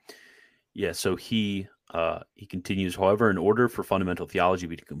 Yeah, so he continues, however, in order for fundamental theology to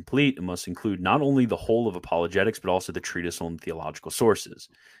be complete, it must include not only the whole of apologetics, but also the treatise on theological sources.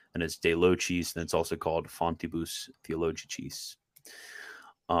 And it's De Locis, and it's also called Fontibus Theologicis.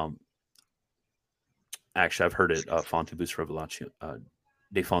 Actually, I've heard it, Fontibus Revelation,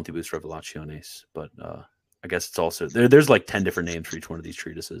 De Fontibus Revelationes, but I guess it's also, there's like 10 different names for each one of these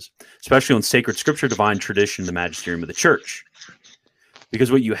treatises, especially on sacred scripture, divine tradition, the magisterium of the church.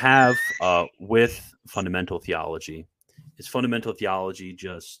 Because what you have with fundamental theology is fundamental theology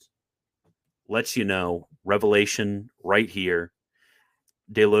just lets you know revelation right here,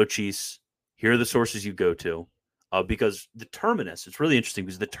 De Locis, here are the sources you go to. Because the terminus, it's really interesting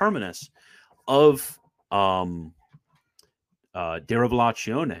because the terminus of De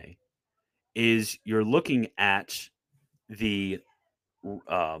Revelatione is you're looking at the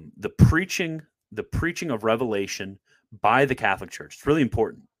preaching of revelation by the Catholic Church. It's really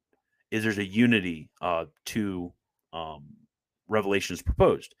important. Is there's a unity to revelations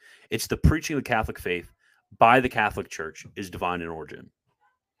proposed. It's the preaching of the Catholic faith by the Catholic Church is divine in origin,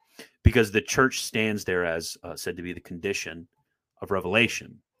 because the Church stands there as said to be the condition of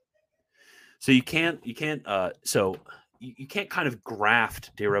revelation. So you can't kind of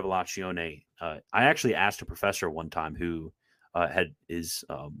graft De Revelatione. I actually asked a professor one time who is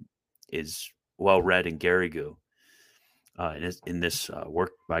well read in Garrigue. In this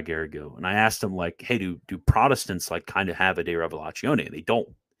work by Garrigue, and I asked him like, "Hey, do Protestants like kind of have a De Revelatione?" And they don't,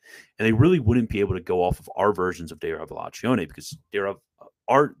 and they really wouldn't be able to go off of our versions of De Revelatione because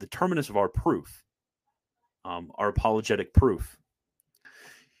the terminus of our proof, our apologetic proof,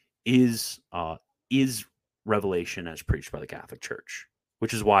 is revelation as preached by the Catholic Church,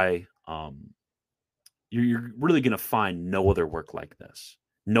 which is why you're really going to find no other work like this.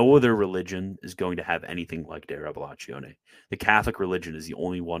 No other religion is going to have anything like De Revelatione. The Catholic religion is the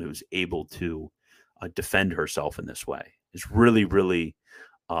only one who's able to defend herself in this way. It's really, really,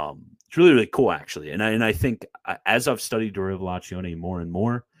 it's really, really cool, actually. And I think as I've studied De Revelatione more and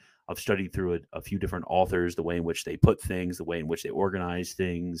more, I've studied through a few different authors, the way in which they put things, the way in which they organize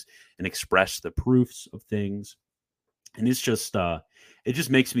things, and express the proofs of things. And it's just, it just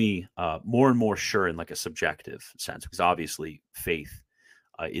makes me more and more sure in like a subjective sense, because obviously faith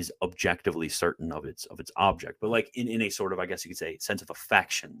is objectively certain of its object, but like in a sort of, I guess you could say, sense of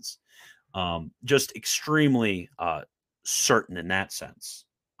affections, just extremely certain in that sense,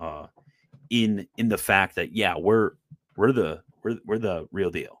 in the fact that we're the real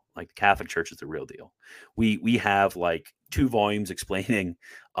deal. Like the Catholic Church is the real deal. We have like 2 volumes explaining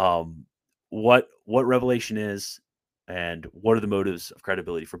what revelation is and what are the motives of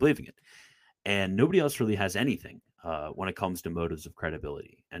credibility for believing it, and nobody else really has anything when it comes to motives of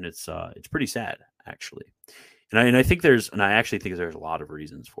credibility, and it's pretty sad, actually. And I actually think there's a lot of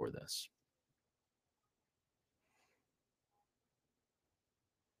reasons for this.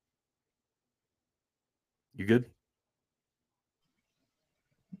 You good?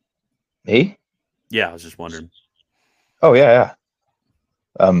 Me? Yeah, I was just wondering. Oh yeah.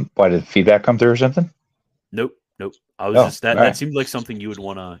 Why did feedback come through or something? Nope. I was just that seemed like something you would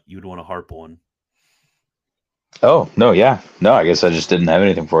want to harp on. Oh, no, yeah. No, I guess I just didn't have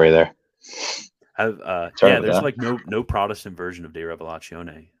anything for you there. There's like no Protestant version of De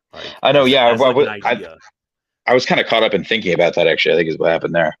Revelatione. Like, I know, yeah. I was kind of caught up in thinking about that, actually, I think is what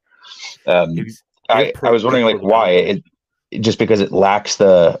happened there. I was wondering, like, why? Just because it lacks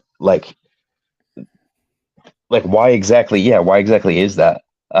the, like why exactly is that?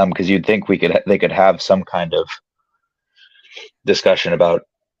 Because you'd think they could have some kind of discussion about,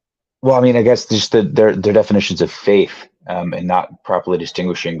 well, I mean, I guess just their definitions of faith and not properly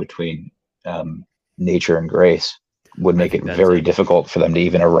distinguishing between nature and grace would make it very difficult for them to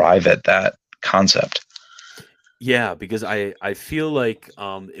even arrive at that concept. Yeah, because I feel like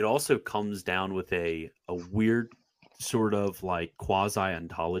it also comes down with a weird sort of like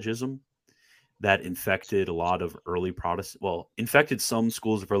quasi-ontologism that infected a lot of early Protestant, infected some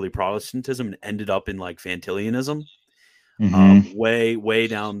schools of early Protestantism and ended up in like Vantillianism, Mm-hmm. way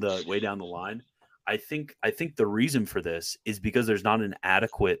down the line. I think the reason for this is because there's not an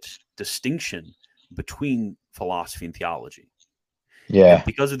adequate distinction between philosophy and theology. And Yeah.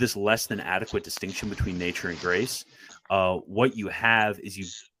 because of this less than adequate distinction between nature and grace, what you have is you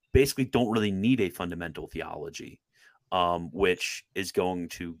basically don't really need a fundamental theology, which is going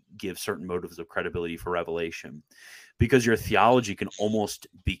to give certain motives of credibility for revelation, because your theology can almost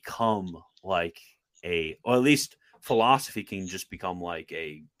become like or at least philosophy can just become like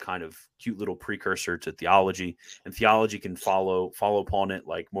a kind of cute little precursor to theology, and theology can follow upon it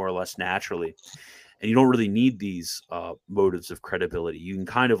like more or less naturally. And you don't really need these motives of credibility. You can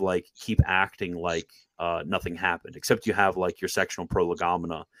kind of like keep acting like nothing happened, except you have like your sectional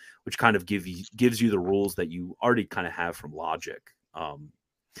prolegomena, which kind of gives you the rules that you already kind of have from logic.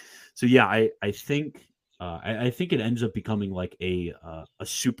 So yeah, I think I think it ends up becoming like a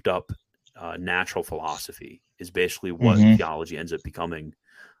souped up natural philosophy is basically what Mm-hmm. theology ends up becoming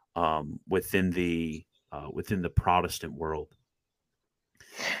within the Protestant world.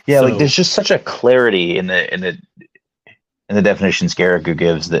 Yeah, like So there's just such a clarity in the definitions Garrigue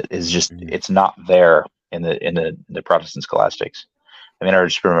gives that is just mhm. it's not there in the Protestant scholastics. I mean, I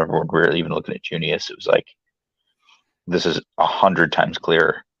just remember when we were even looking at Junius, it was like this is 100 times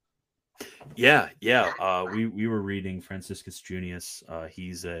clearer. Yeah. We were reading Franciscus Junius.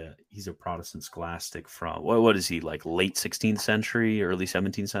 He's a Protestant scholastic from what is he, like late 16th century, early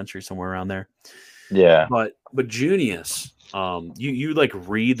 17th century, somewhere around there. Yeah. But Junius, you like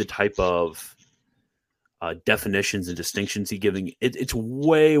read the type of definitions and distinctions he giving. It's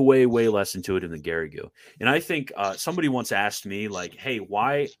way less intuitive than Garrigue. And I think somebody once asked me like, hey,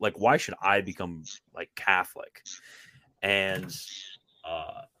 why should I become like Catholic? And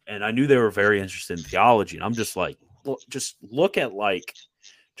I knew they were very interested in theology, and I'm just like, well, just look at like,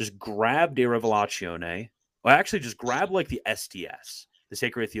 just grab De Revelatione. Well, actually, just grab like the STS, the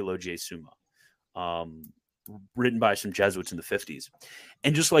Sacred Theologiae Summa, um, written by some Jesuits in the 50s,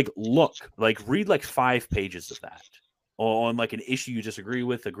 and just like read like 5 pages of that on like an issue you disagree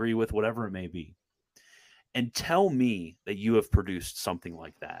with, agree with, whatever it may be, and tell me that you have produced something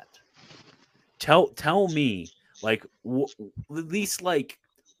like that. Tell me like at least like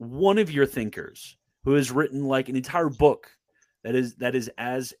one of your thinkers who has written like an entire book that is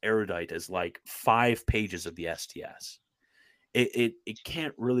as erudite as like 5 pages of the STS. It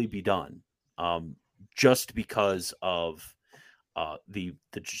can't really be done, just because of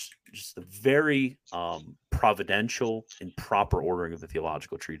just the very providential and proper ordering of the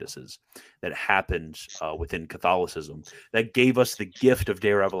theological treatises that happened within Catholicism that gave us the gift of De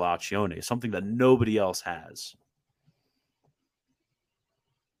Revelatione, something that nobody else has.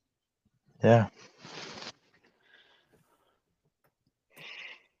 Yeah.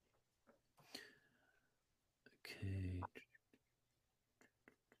 Okay.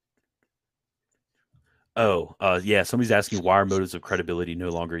 Oh, yeah. Somebody's asking why are motives of credibility no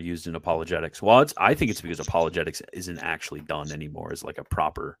longer used in apologetics. Well, I think it's because apologetics isn't actually done anymore as like a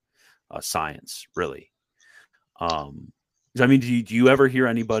proper science, really. I mean, do you ever hear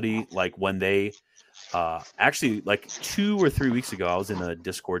anybody like when they actually like 2 or 3 weeks ago, I was in a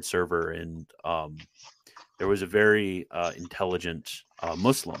Discord server and there was a very intelligent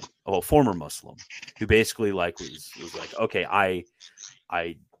Muslim, well, former Muslim, who basically like was like, okay, I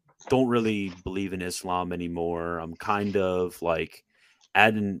don't really believe in Islam anymore. I'm kind of like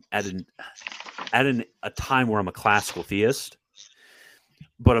at a time where I'm a classical theist,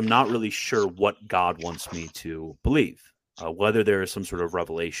 but I'm not really sure what God wants me to believe, whether there is some sort of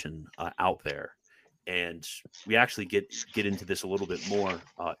revelation out there. And we actually get into this a little bit more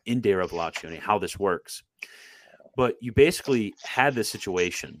in De Revelatione, how this works. But you basically had this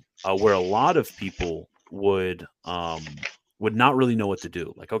situation where a lot of people would not really know what to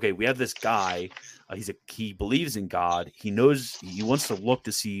do. Like, okay, we have this guy. He believes in God. He wants to look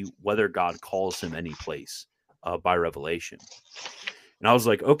to see whether God calls him any place by revelation. And I was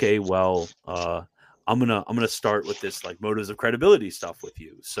like, okay, well, I'm gonna start with this like motives of credibility stuff with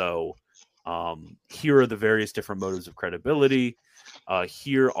you. So here are the various different motives of credibility.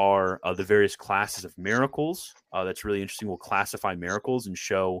 Here are the various classes of miracles. That's really interesting. We'll classify miracles and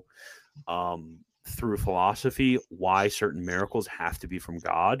show through philosophy why certain miracles have to be from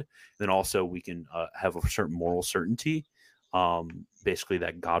God. Then also we can have a certain moral certainty basically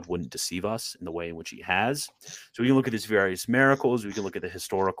that God wouldn't deceive us in the way in which he has. So we can look at his various miracles. We can look at the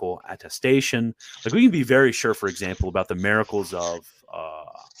historical attestation. Like we can be very sure, for example, about the miracles of,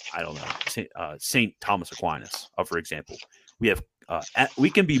 I don't know, St. Thomas Aquinas, for example. We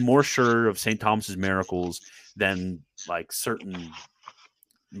can be more sure of St. Thomas's miracles than like certain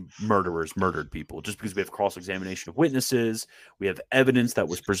murderers murdered people, just because we have cross-examination of witnesses. We have evidence that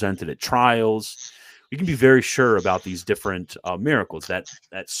was presented at trials. We can be very sure about these different miracles that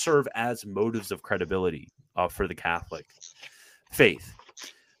serve as motives of credibility for the Catholic faith.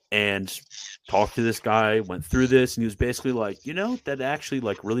 And talked to this guy, went through this, and he was basically like, that actually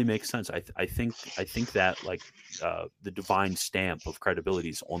like really makes sense. I think that like the divine stamp of credibility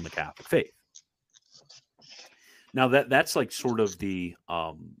is on the Catholic faith. Now that's like sort of the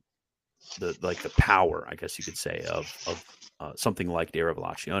power, I guess you could say, of something like De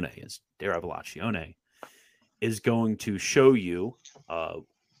Revelatione. Is De Revelatione is going to show you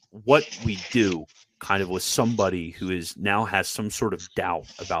what we do kind of with somebody who now has some sort of doubt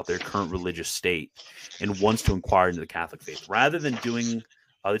about their current religious state and wants to inquire into the Catholic faith, rather than doing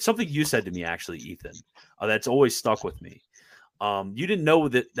it's something you said to me, actually, Ethan, that's always stuck with me. You didn't know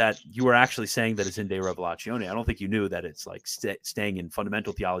that you were actually saying that it's in De Revelatione. I don't think you knew that it's like staying in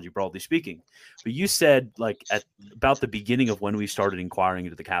fundamental theology, broadly speaking. But you said, like, at about the beginning of when we started inquiring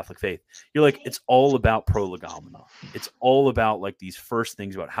into the Catholic faith, you're like, it's all about prolegomena. It's all about like these first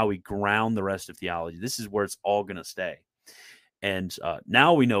things about how we ground the rest of theology. This is where it's all going to stay. And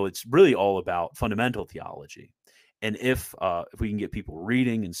now we know it's really all about fundamental theology. And if we can get people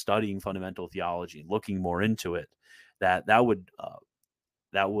reading and studying fundamental theology and looking more into it, that would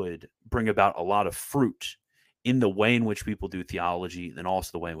bring about a lot of fruit in the way in which people do theology, and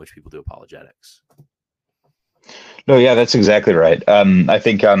also the way in which people do apologetics. No, yeah, that's exactly right. I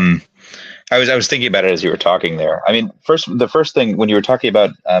think I was thinking about it as you were talking there. I mean, the first thing when you were talking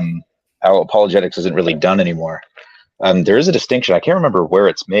about how apologetics isn't really done anymore, there is a distinction. I can't remember where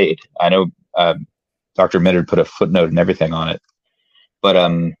it's made. I know Dr. Mittard put a footnote and everything on it, but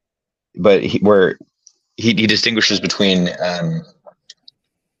he distinguishes between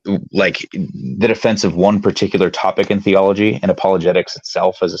like the defense of one particular topic in theology and apologetics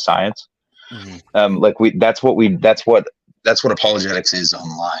itself as a science. Mm-hmm. That's what apologetics is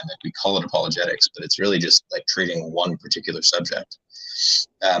online. Like we call it apologetics, but it's really just like treating one particular subject,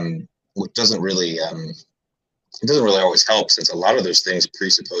 which doesn't really always help, since a lot of those things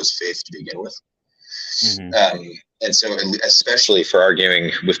presuppose faith to begin with. Mm-hmm. And so, especially for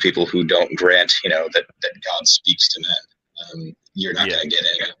arguing with people who don't grant, that God speaks to men, you're not going to get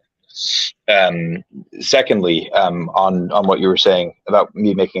anywhere. Secondly, on what you were saying about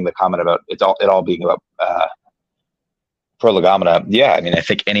me making the comment about it all being about prolegomena. Yeah, I mean, I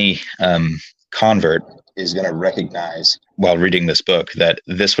think any convert is going to recognize while reading this book that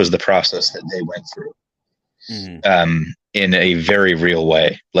this was the process that they went through. Mm-hmm. In a very real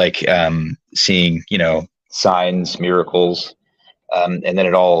way, like seeing, signs, miracles, and then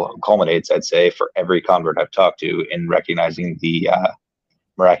it all culminates, I'd say, for every convert I've talked to, in recognizing the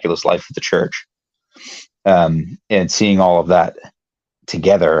miraculous life of the church, and seeing all of that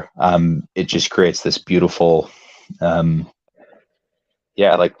together. It just creates this beautiful, it's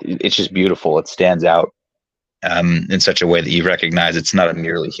just beautiful. It stands out in such a way that you recognize it's not a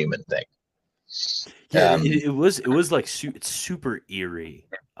merely human thing. Yeah, it was like it's super eerie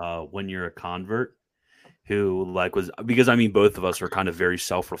when you're a convert who because I mean, both of us are kind of very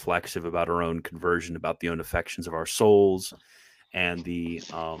self-reflexive about our own conversion, about the own affections of our souls, and the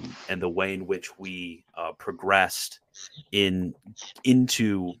way in which we progressed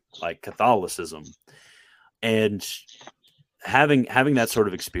into like Catholicism, and having that sort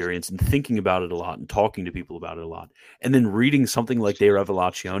of experience and thinking about it a lot and talking to people about it a lot, and then reading something like De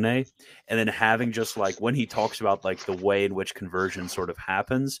Revelatione, and then having just like when he talks about like the way in which conversion sort of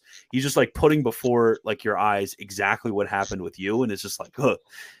happens, he's just like putting before like your eyes exactly what happened with you, and it's just like,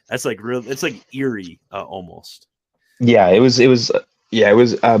 that's like real. It's like eerie almost. Yeah, it was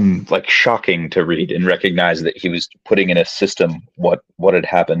like shocking to read and recognize that he was putting in a system what had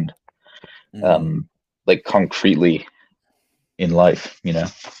happened, like concretely in life,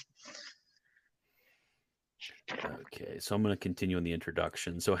 Okay, so I'm going to continue in the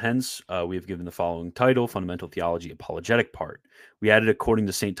introduction. So hence, we have given the following title: Fundamental Theology, Apologetic Part. We added according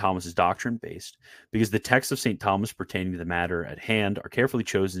to St. Thomas's doctrine based, because the texts of St. Thomas pertaining to the matter at hand are carefully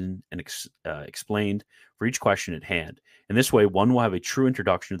chosen and explained for each question at hand. In this way, one will have a true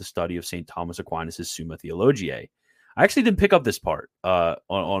introduction to the study of St. Thomas Aquinas' Summa Theologiae. I actually didn't pick up this part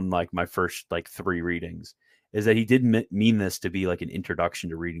on like my first like 3 readings, is that he did mean this to be like an introduction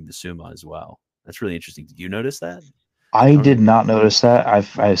to reading the Summa as well. That's really interesting. Did you notice that? I did not notice that.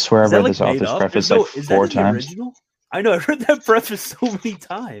 I swear I've read like this author's preface no, like is that 4 in the times. original? I know, I read that preface so many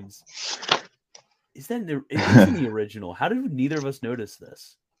times. Is that it is in the original? How did neither of us notice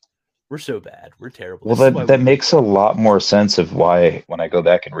this? We're so bad. We're terrible. Well, that makes a lot more sense of why when I go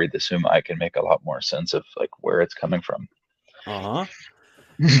back and read the Summa, I can make a lot more sense of like where it's coming from.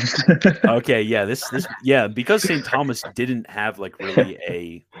 Okay, yeah, because St. Thomas didn't have like really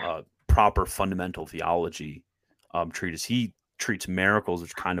a proper fundamental theology treatise. He treats miracles,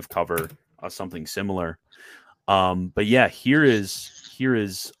 which kind of cover something similar. But yeah, here is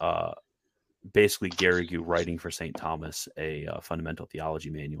basically Garrigou writing for St. Thomas a fundamental theology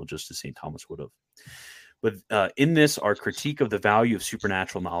manual, just as St. Thomas would have. But in this, our critique of the value of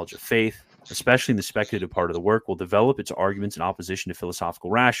supernatural knowledge of faith, especially in the speculative part of the work, will develop its arguments in opposition to philosophical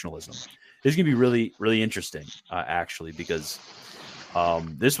rationalism. This is going to be really, really interesting, actually, because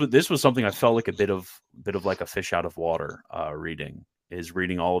this was something I felt like a bit of like a fish out of water reading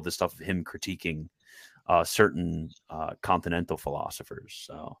all of the stuff of him critiquing certain continental philosophers.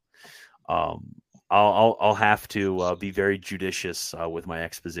 So I'll have to be very judicious with my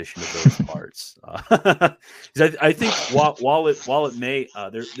exposition of those parts. I think while it may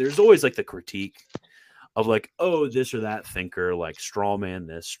there's always like the critique of like, oh, this or that thinker, like straw man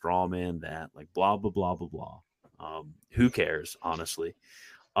this, straw man that, like blah blah blah blah blah. Who cares, honestly?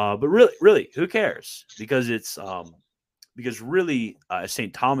 But really, who cares? Because it's because really, as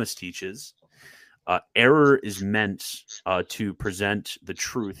St. Thomas teaches, error is meant to present the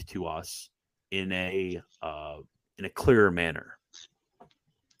truth to us in a clearer manner.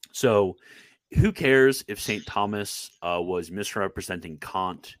 So, who cares if St. Thomas was misrepresenting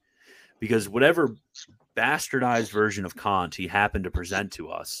Kant? Because whatever bastardized version of Kant he happened to present to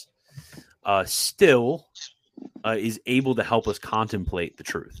us, still is able to help us contemplate the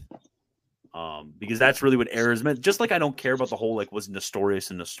truth. Because that's really what error is meant. Just like I don't care about the whole like was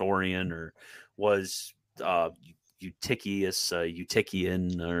Nestorius a Nestorian or was Eutychius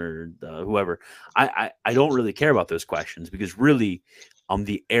Eutychian or whoever. I don't really care about those questions because really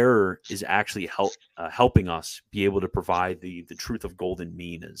the error is actually helping us be able to provide the truth of golden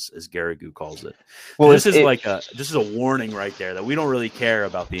mean, as Garrigou calls it. Well, so this is a warning right there that we don't really care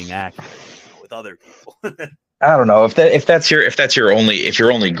about being accurate with other people. I don't know if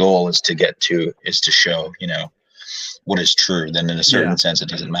your only goal is to show, what is true, then in a certain sense it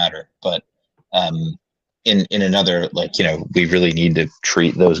doesn't matter. But in another, like, we really need to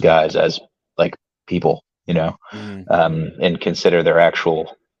treat those guys as like people, and consider their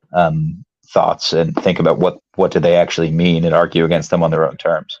actual thoughts and think about what do they actually mean and argue against them on their own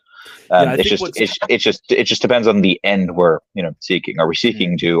terms. It just depends on the end we're seeking. Are we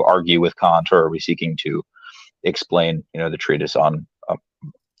seeking to argue with Kant, or are we seeking to explain the treatise on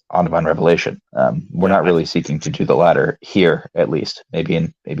divine revelation? We're not really seeking to do the latter here, at least.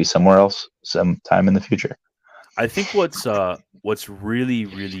 Maybe somewhere else sometime in the future. I think what's really,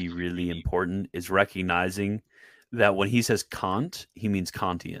 really, really important is recognizing that when he says Kant, he means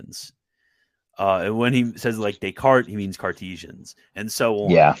Kantians. And when he says like Descartes, he means Cartesians, and so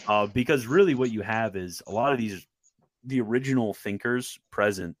on. Yeah. Because really what you have is a lot of the original thinkers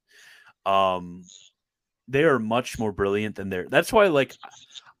present, they are much more brilliant than that's why like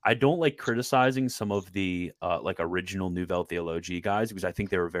I don't like criticizing some of the like original Nouvelle Theologie guys, because I think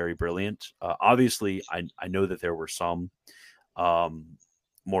they were very brilliant. Obviously, I know that there were some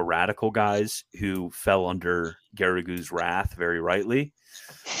more radical guys who fell under Garrigou's wrath very rightly.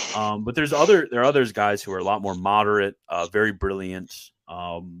 But there are others guys who are a lot more moderate, very brilliant.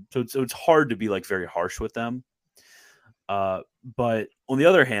 So it's hard to be like very harsh with them. But on the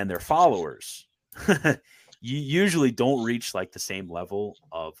other hand, their followers you usually don't reach like the same level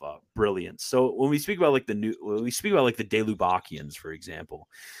of brilliance. So when we speak about like the De Lubacians, for example,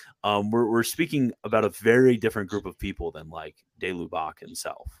 we're speaking about a very different group of people than like De Lubac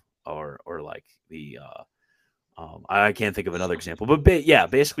himself, or like the I can't think of another example, but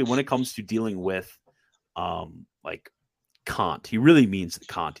basically when it comes to dealing with like Kant, he really means the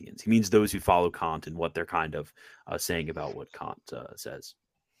Kantians. He means those who follow Kant and what they're kind of saying about what Kant says.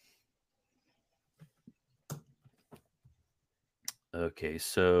 Okay,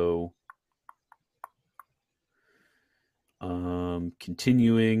 so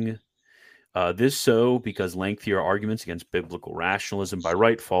continuing because lengthier arguments against biblical rationalism by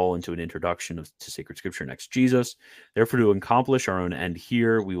right fall into an introduction to sacred scripture and exegesis. Therefore, to accomplish our own end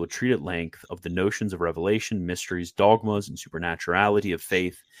here, we will treat at length of the notions of revelation, mysteries, dogmas, and supernaturality of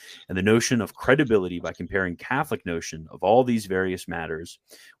faith, and the notion of credibility by comparing Catholic notion of all these various matters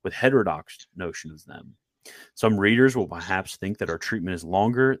with heterodox notions of them. Some readers will perhaps think that our treatment is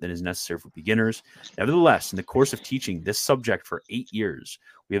longer than is necessary for beginners. Nevertheless, in the course of teaching this subject for 8 years,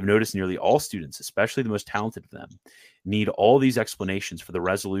 we have noticed nearly all students, especially the most talented of them, need all these explanations for the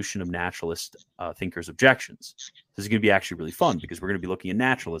resolution of naturalist thinkers' objections. This is going to be actually really fun because we're going to be looking at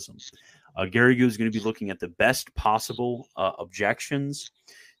naturalism. Garrigou is going to be looking at the best possible objections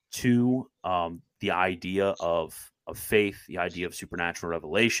to the idea of faith, the idea of supernatural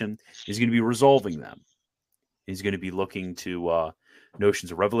revelation. He's going to be resolving them. He's going to be looking to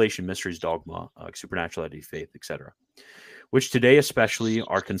notions of revelation, mysteries, dogma, supernaturality, faith, etc., which today especially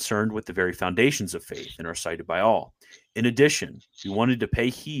are concerned with the very foundations of faith and are cited by all. In addition, we wanted to pay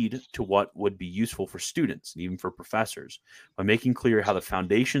heed to what would be useful for students and even for professors by making clear how the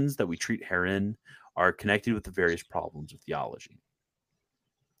foundations that we treat herein are connected with the various problems of theology.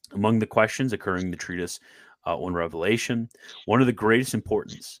 Among the questions occurring in the treatise on Revelation, one of the greatest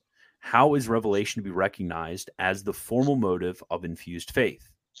importance: how is revelation to be recognized as the formal motive of infused faith?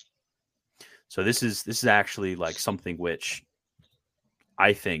 So this is actually like something which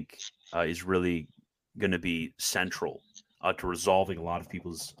I think is really going to be central to resolving a lot of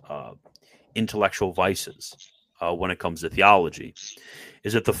people's intellectual vices when it comes to theology.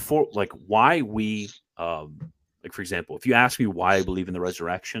 Is that why we like, for example, if you ask me why I believe in the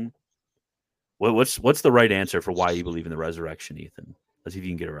resurrection, what's the right answer for why you believe in the resurrection, Ethan? Let's see if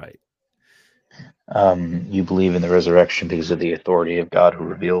you can get it right. You believe in the resurrection because of the authority of God who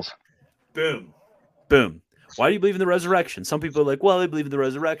reveals. Boom. Boom. Why do you believe in the resurrection? Some people are like, well, I believe in the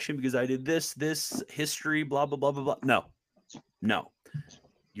resurrection because I did this history, blah, blah, blah, blah, blah. No.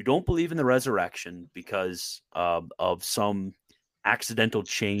 You don't believe in the resurrection because of some accidental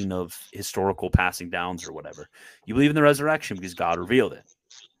chain of historical passing downs or whatever. You believe in the resurrection because God revealed it.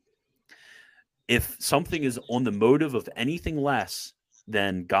 If something is on the motive of anything less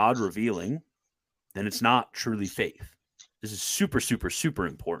than God revealing, then it's not truly faith. This is super, super, super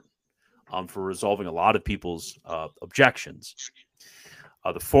important for resolving a lot of people's objections.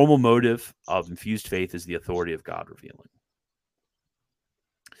 The formal motive of infused faith is the authority of God revealing.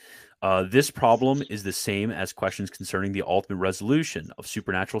 This problem is the same as questions concerning the ultimate resolution of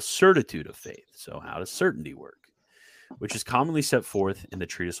supernatural certitude of faith. So how does certainty work? Which is commonly set forth in the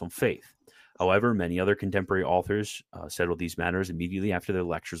treatise on faith. However, many other contemporary authors settled these matters immediately after their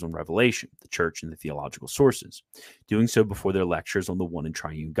lectures on Revelation, the Church, and the theological sources, doing so before their lectures on the one and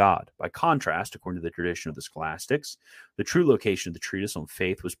triune God. By contrast, according to the tradition of the scholastics, the true location of the treatise on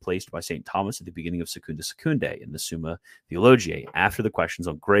faith was placed by St. Thomas at the beginning of Secunda Secundae in the Summa Theologiae, after the questions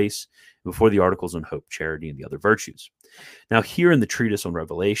on grace, and before the articles on hope, charity, and the other virtues. Now, here in the treatise on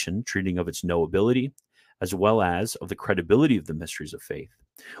Revelation, treating of its knowability, as well as of the credibility of the mysteries of faith,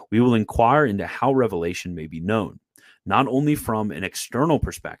 we will inquire into how revelation may be known, not only from an external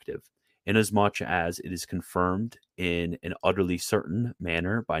perspective, inasmuch as it is confirmed in an utterly certain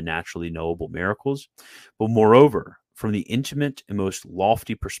manner by naturally knowable miracles, but moreover, from the intimate and most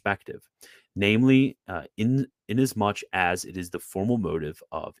lofty perspective, namely, inasmuch as it is the formal motive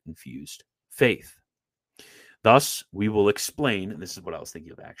of infused faith. Thus, we will explain, and this is what I was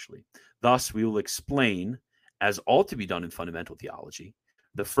thinking of actually, thus we will explain, as ought to be done in fundamental theology,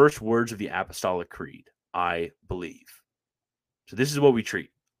 the first words of the Apostolic Creed, I believe. So this is what we treat,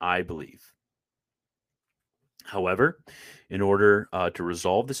 I believe. However, in order to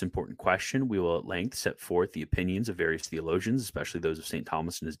resolve this important question, we will at length set forth the opinions of various theologians, especially those of St.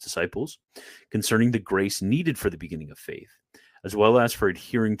 Thomas and his disciples, concerning the grace needed for the beginning of faith, as well as for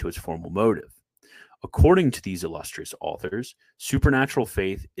adhering to its formal motive. According to these illustrious authors, supernatural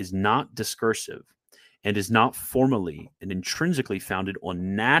faith is not discursive and is not formally and intrinsically founded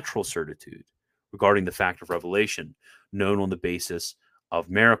on natural certitude regarding the fact of revelation known on the basis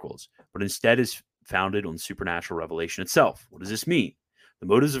of miracles, but instead is founded on supernatural revelation itself. What does this mean? The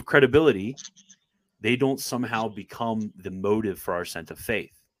motives of credibility, they don't somehow become the motive for our ascent of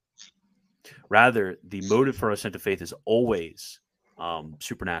faith. Rather, the motive for our ascent of faith is always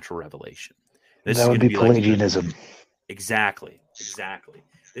supernatural revelation. That would be Pelagianism. Exactly.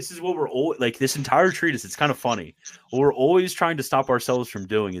 This is what we're always, like, this entire treatise, it's kind of funny. What we're always trying to stop ourselves from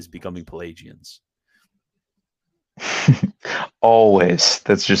doing is becoming Pelagians. Always.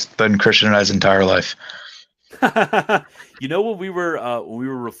 That's just been Christianized entire life. You know, when we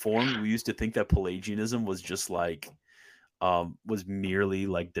were Reformed, we used to think that Pelagianism was just like, was merely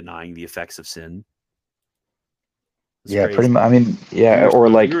like denying the effects of sin. Yeah, crazy. Pretty much. I mean, yeah, or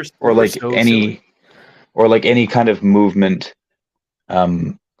any kind of movement,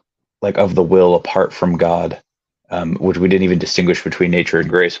 like of the will apart from God, which we didn't even distinguish between nature and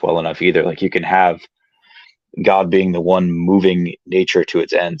grace well enough either. Like, you can have God being the one moving nature to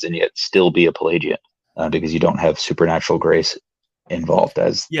its ends and yet still be a Pelagian. because you don't have supernatural grace involved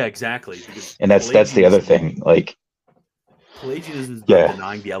as. Yeah, exactly. And that's the other thing. Like, Pelagianism is about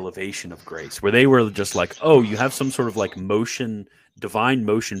denying the elevation of grace, where they were just like, oh, you have some sort of like motion, divine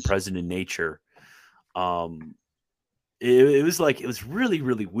motion present in nature. It was really,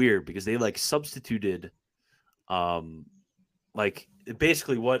 really weird because they like substituted, like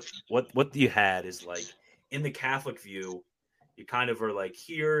basically what you had is like in the Catholic view, you kind of are like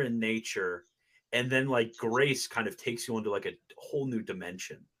here in nature, and then like grace kind of takes you into like a whole new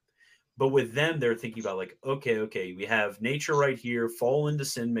dimension. But with them, they're thinking about like, okay, we have nature right here. Fall into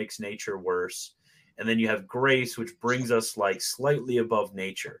sin makes nature worse. And then you have grace, which brings us like slightly above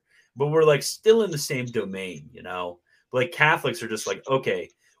nature. But we're like still in the same domain, you know? But like Catholics are just like, okay,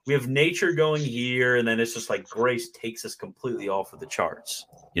 we have nature going here. And then it's just like grace takes us completely off of the charts,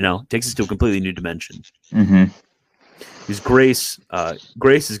 you know, takes us to a completely new dimension. Mm-hmm. Because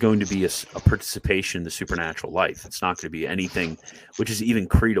grace is going to be a participation in the supernatural life. It's not going to be anything which is even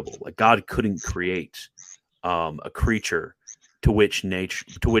creatable. Like God couldn't create a creature to which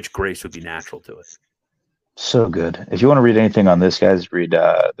grace would be natural to it. So good. If you want to read anything on this, guys, read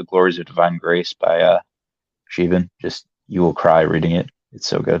 "The Glories of Divine Grace" by Shivan. Just you will cry reading it. It's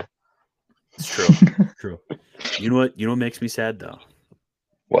so good. It's true. True. You know what makes me sad though?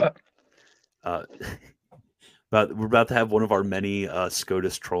 What? But we're about to have one of our many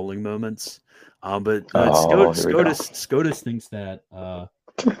SCOTUS trolling moments. But SCOTUS thinks that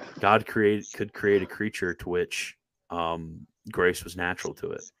God could create a creature to which grace was natural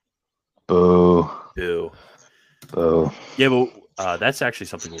to it. Boo. Boo. Boo. Yeah, but that's actually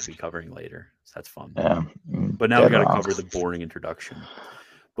something we'll be covering later. So that's fun. Yeah. But now we got to cover the boring introduction.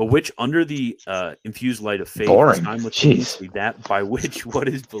 But which under the infused light of faith boring. Simultaneously that by which what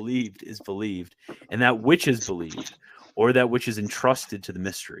is believed, and that which is believed, or that which is entrusted to the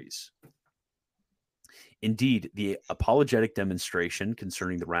mysteries. Indeed, the apologetic demonstration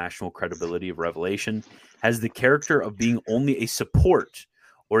concerning the rational credibility of revelation has the character of being only a support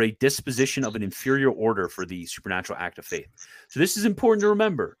or a disposition of an inferior order for the supernatural act of faith. So this is important to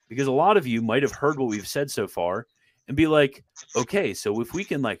remember, because a lot of you might have heard what we've said so far and be like, okay, so if we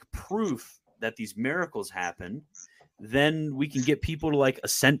can like prove that these miracles happen, then we can get people to like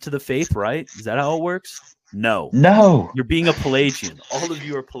assent to the faith, right? Is that how it works? No. You're being a Pelagian. All of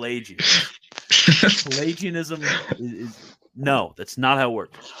you are Pelagians. Pelagianism is no, that's not how it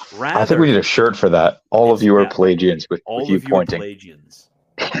works. Rather, I think we need a shirt for that. All of you are Pelagians with you pointing. Pelagians.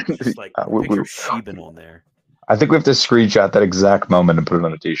 Just like picture Shivan on there. I think we have to screenshot that exact moment and put it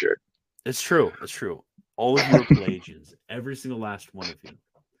on a t-shirt. It's true. It's true. All of you are Pelagians. Every single last one of you.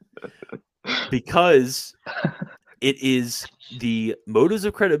 Because it is the motives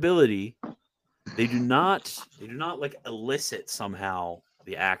of credibility. They do not like elicit somehow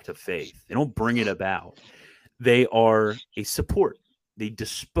the act of faith. They don't bring it about. They are a support. They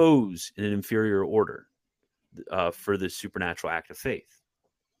dispose in an inferior order for the supernatural act of faith.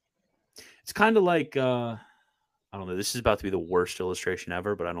 It's kind of like, I don't know, this is about to be the worst illustration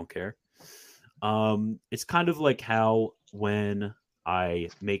ever, but I don't care. It's kind of like how when I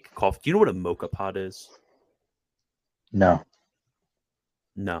make coffee, do you know what a mocha pot is? No.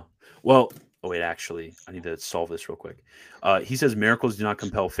 Well, oh wait, actually, I need to solve this real quick. He says miracles do not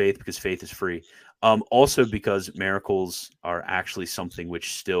compel faith because faith is free. Also because miracles are actually something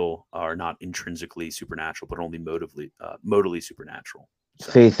which still are not intrinsically supernatural, but only modally supernatural.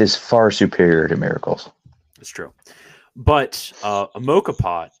 So, faith is far superior to miracles. It's true. But a mocha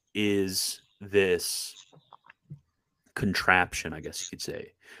pot is this contraption, I guess you could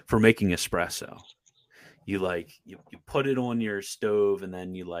say, for making espresso. You put it on your stove and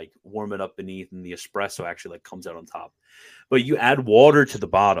then you like warm it up beneath, and the espresso actually like comes out on top. But you add water to the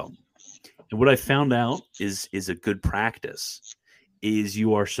bottom. And what I found out is a good practice is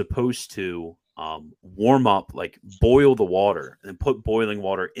you are supposed to warm up, like boil the water and put boiling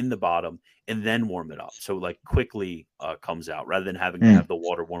water in the bottom and then warm it up. So like quickly comes out rather than having to have the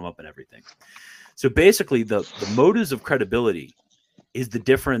water warm up and everything. So basically the motives of credibility is the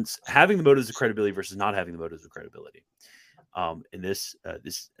difference, having the motives of credibility versus not having the motives of credibility. And this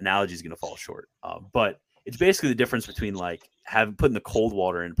analogy is going to fall short. But it's basically the difference between like putting the cold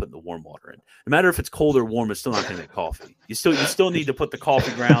water in and putting the warm water in. No matter if it's cold or warm, it's still not going to make coffee. You still need to put the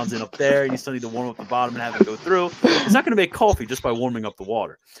coffee grounds in up there. You still need to warm up the bottom and have it go through. It's not going to make coffee just by warming up the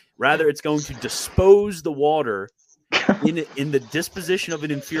water. Rather, it's going to dispose the water in the disposition of an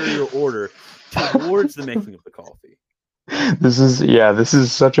inferior order towards the making of the coffee. This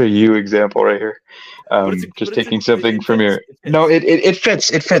is such a you example right here. Just taking something from your. No, it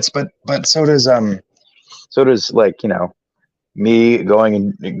fits, but so does like, you know, me going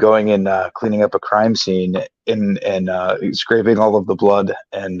and cleaning up a crime scene and scraping all of the blood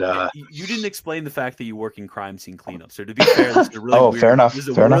and Yeah, you didn't explain the fact that you work in crime scene cleanup. So to be fair, this is a really oh, fair weird. enough, This is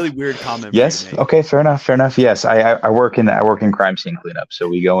a fair really enough. weird comment for you to Yes, make. okay, fair enough. Yes, I work in crime scene cleanup. So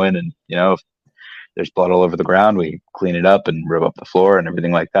we go in and if there's blood all over the ground, we clean it up and rub up the floor and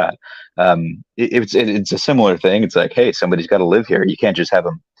everything like that. It's a similar thing. It's like, hey, somebody's got to live here. You can't just have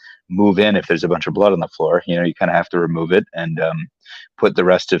them move in if there's a bunch of blood on the floor. You kind of have to remove it and put the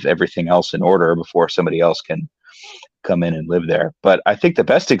rest of everything else in order before somebody else can come in and live there. But I think the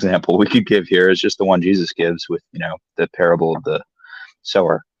best example we could give here is just the one Jesus gives with the parable of the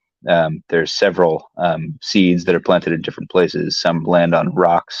sower. There's several seeds that are planted in different places. Some land on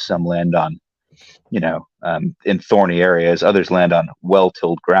rocks, some land on in thorny areas. Others land on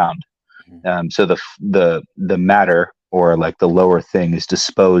well-tilled ground. So the matter, or like the lower thing, is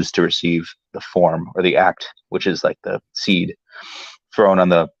disposed to receive the form or the act, which is like the seed, thrown on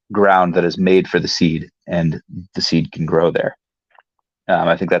the ground that is made for the seed, and the seed can grow there.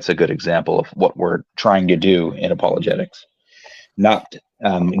 I think that's a good example of what we're trying to do in apologetics. Not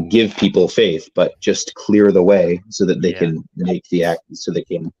give people faith, but just clear the way so that they can make the act, so they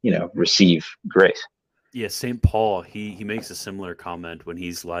can receive grace. Yeah, St. Paul, he makes a similar comment when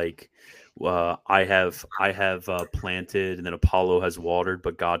he's like, I have planted, and then Apollo has watered,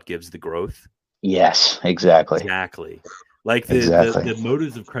 but God gives the growth. Yes, exactly. Exactly. Like the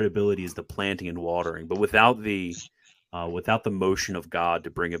motives of credibility is the planting and watering, but without the motion of God to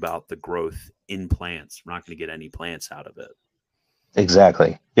bring about the growth in plants, we're not going to get any plants out of it.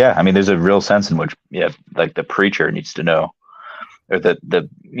 Exactly. Yeah. I mean, there's a real sense in which, like the preacher needs to know, or the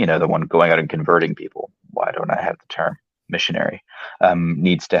one going out and converting people. Why don't I have the term missionary?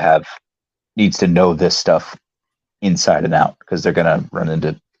 Needs to know this stuff inside and out, because they're going to run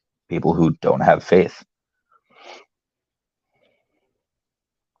into people who don't have faith.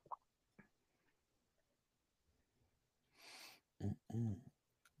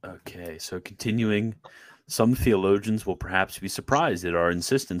 Okay, so continuing, some theologians will perhaps be surprised at our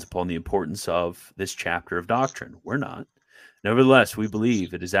insistence upon the importance of this chapter of doctrine. We're not. Nevertheless, we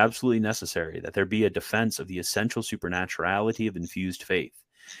believe it is absolutely necessary that there be a defense of the essential supernaturality of infused faith,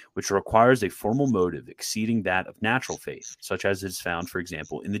 which requires a formal motive exceeding that of natural faith, such as is found, for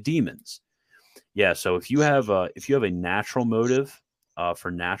example, in the demons. Yeah, so if you have a natural motive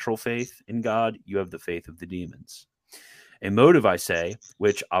for natural faith in God, you have the faith of the demons. A motive, I say,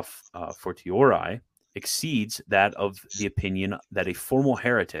 which a fortiori exceeds that of the opinion that a formal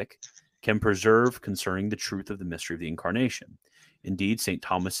heretic can preserve concerning the truth of the mystery of the incarnation. Indeed, St.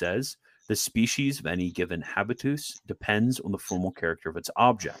 Thomas says, the species of any given habitus depends on the formal character of its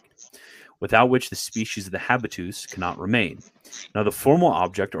object, without which the species of the habitus cannot remain. Now, the formal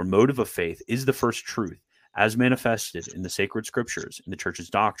object or motive of faith is the first truth, as manifested in the sacred scriptures in the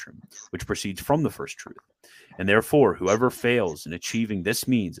church's doctrine, which proceeds from the first truth. And therefore, whoever fails in achieving this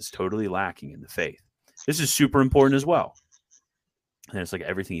means is totally lacking in the faith. This is super important as well. And it's like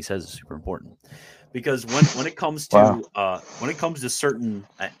everything he says is super important, because when it comes to certain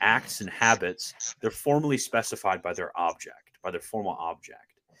acts and habits, they're formally specified by their object, by their formal object.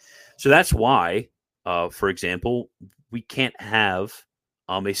 So that's why, for example, we can't have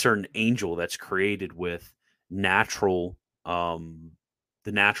a certain angel that's created with the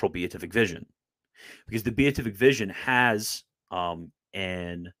natural beatific vision, because the beatific vision has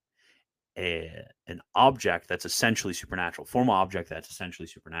an object that's essentially supernatural, formal object that's essentially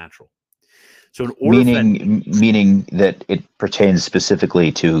supernatural. So in order meaning that it pertains specifically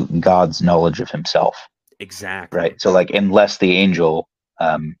to God's knowledge of himself. Exactly. Right. So like, unless the angel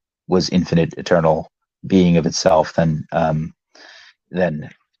was infinite, eternal being of itself, then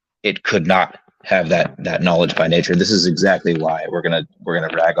it could not have that knowledge by nature. This is exactly why we're gonna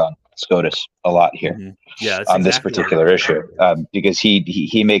rag on Scotus a lot here. Mm-hmm. Yeah, on this particular issue, because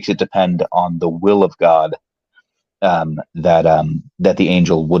he makes it depend on the will of God, that the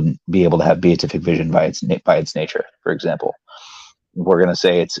angel wouldn't be able to have beatific vision by its nature. For example, we're going to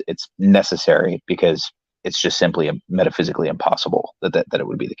say it's necessary because it's just simply metaphysically impossible that it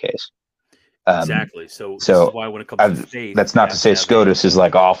would be the case. Exactly. So this is why when it comes to faith, that's not to say Scotus is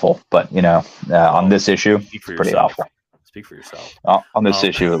like awful, but on this issue, pretty awful. Speak for yourself. On this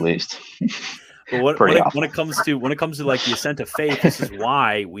issue, at least. But when it comes to like the ascent of faith, this is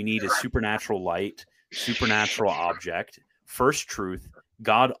why we need a supernatural light, supernatural object, first truth,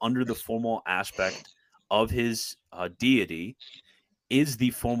 God under the formal aspect of his deity is the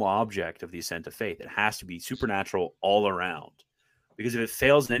formal object of the ascent of faith. It has to be supernatural all around, because if it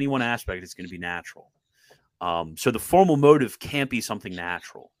fails in any one aspect, it's going to be natural. So the formal motive can't be something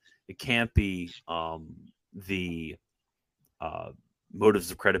natural. It can't be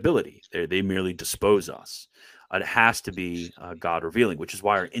motives of credibility. They merely dispose us. It has to be God revealing, which is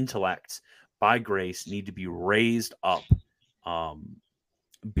why our intellects, by grace, need to be raised up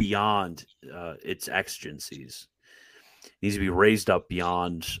beyond its exigencies. It needs to be raised up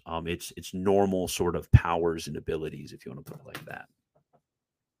beyond its normal sort of powers and abilities, if you want to put it like that.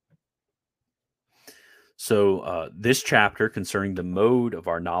 So this chapter concerning the mode of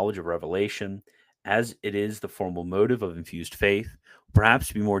our knowledge of revelation, as it is the formal motive of infused faith, will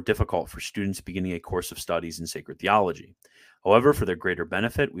perhaps be more difficult for students beginning a course of studies in sacred theology. However, for their greater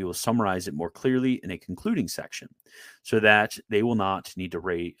benefit, we will summarize it more clearly in a concluding section so that they will not need to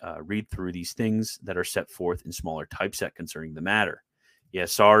read through these things that are set forth in smaller typeset concerning the matter. Yeah,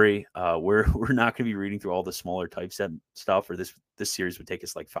 sorry, we're not going to be reading through all the smaller typeset stuff, or this series would take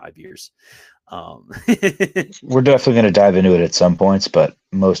us like 5 years. We're definitely going to dive into it at some points, but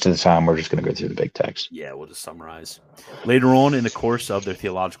most of the time we're just going to go through the big text. Yeah, we'll just summarize. Later on in the course of their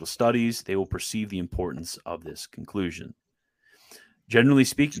theological studies, they will perceive the importance of this conclusion. Generally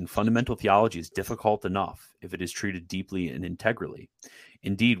speaking, fundamental theology is difficult enough if it is treated deeply and integrally.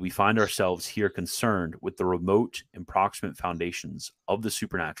 Indeed, we find ourselves here concerned with the remote and proximate foundations of the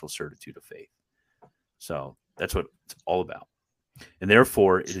supernatural certitude of faith. So that's what it's all about. And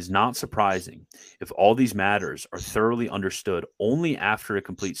therefore, it is not surprising if all these matters are thoroughly understood only after a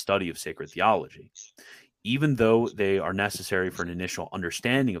complete study of sacred theology, even though they are necessary for an initial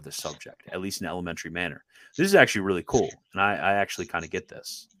understanding of the subject, at least in an elementary manner. This is actually really cool, and I actually kind of get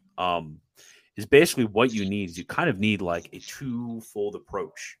this. Is basically what you need is you kind of need like a twofold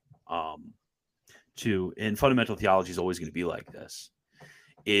approach and fundamental theology is always going to be like this.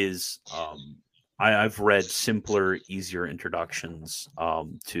 I've read simpler, easier introductions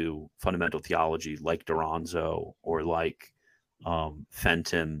to fundamental theology like Duranzo or like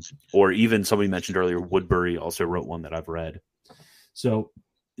Fenton, or even somebody mentioned earlier, Woodbury also wrote one that I've read. So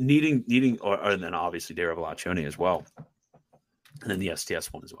needing, and then obviously De Revelatione as well, and then the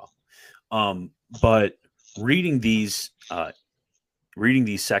STS one as well. But reading these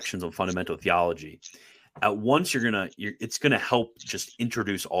sections on fundamental theology, at once it's gonna help just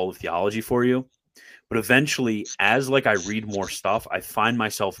introduce all of theology for you. But eventually, as like I read more stuff, I find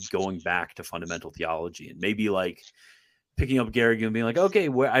myself going back to fundamental theology and maybe like picking up Garrigan and being like, okay,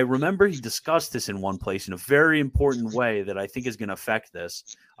 I remember he discussed this in one place in a very important way that I think is going to affect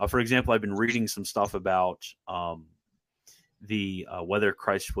this. For example, I've been reading some stuff about whether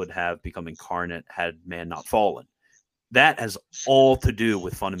Christ would have become incarnate had man not fallen. That has all to do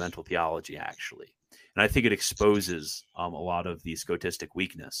with fundamental theology, actually. And I think it exposes a lot of the scotistic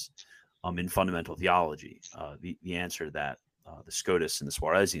weakness in fundamental theology, the answer that the Scotists and the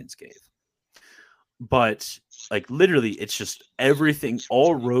Suarezians gave. But like literally, it's just everything,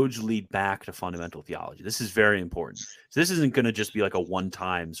 all roads lead back to fundamental theology. This is very important. So this isn't going to just be like a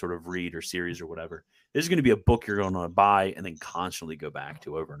one-time sort of read or series or whatever. This is going to be a book you're going to buy and then constantly go back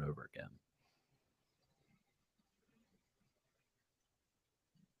to over and over again.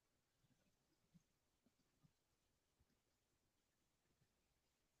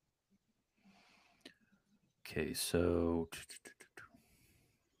 Okay, so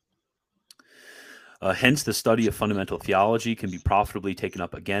hence the study of fundamental theology can be profitably taken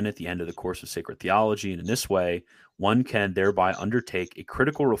up again at the end of the course of sacred theology, and in this way, one can thereby undertake a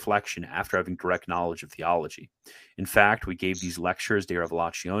critical reflection after having direct knowledge of theology. In fact, we gave these lectures De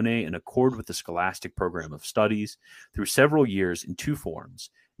Revelatione in accord with the scholastic program of studies through several years in two forms,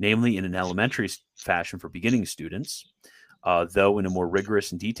 namely in an elementary fashion for beginning students, though in a more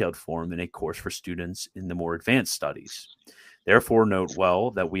rigorous and detailed form in a course for students in the more advanced studies. Therefore, note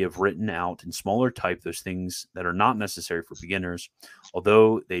well that we have written out in smaller type those things that are not necessary for beginners,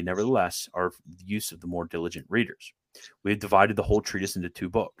 although they nevertheless are the use of the more diligent readers. We have divided the whole treatise into two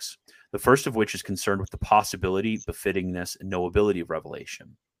books, the first of which is concerned with the possibility, befittingness, and knowability of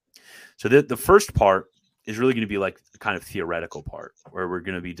revelation. So the first part is really going to be like the kind of theoretical part, where we're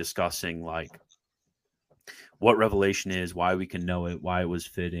going to be discussing like what revelation is, why we can know it, why it was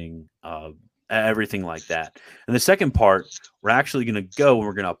fitting, everything like that. And the second part, we're actually going to go and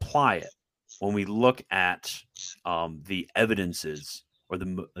we're going to apply it when we look at the evidences or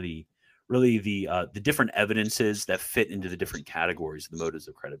the different evidences that fit into the different categories of the motives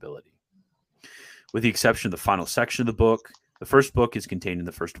of credibility. With the exception of the final section of the book, the first book is contained in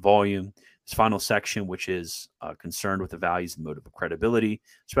the first volume. This final section, which is concerned with the values and motive of credibility,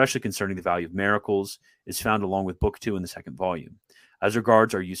 especially concerning the value of miracles, is found along with book 2 in the second volume. As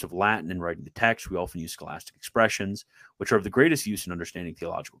regards our use of Latin in writing the text, we often use scholastic expressions, which are of the greatest use in understanding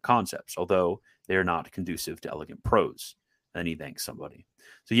theological concepts, although they are not conducive to elegant prose. Then he thanks somebody.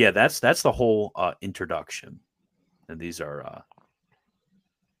 So yeah, that's the whole introduction. and these are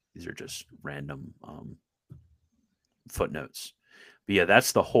just random footnotes. But yeah,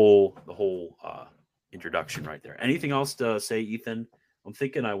 that's the whole introduction right there. Anything else to say, Ethan? I'm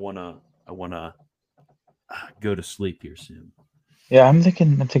thinking I wanna go to sleep here soon. Yeah, I'm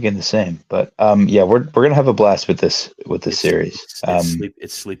thinking the same. But yeah, we're gonna have a blast with this series.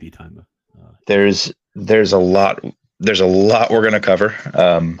 It's sleepy time. There's a lot we're gonna cover,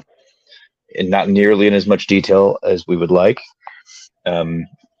 and not nearly in as much detail as we would like. I'm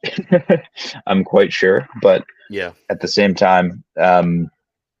quite sure, but yeah, at the same time,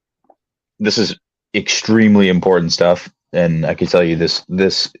 this is extremely important stuff, and I can tell you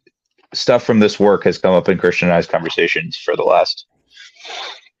this stuff from this work has come up in Christianized conversations for the last,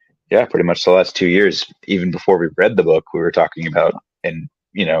 pretty much the last 2 years. Even before we read the book, we were talking about and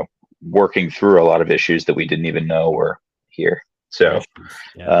working through a lot of issues that we didn't even know were here. So,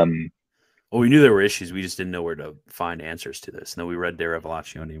 well, we knew there were issues. We just didn't know where to find answers to this. And then we read De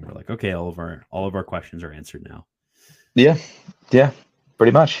Revelatione and we're like, okay, all of our questions are answered now. Yeah,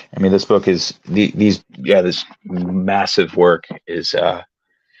 pretty much. I mean, this book is this massive work is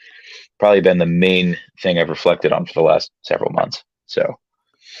probably been the main thing I've reflected on for the last several months. So,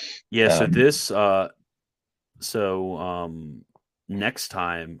 yeah. So this, next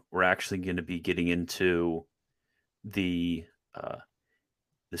time we're actually going to be getting into the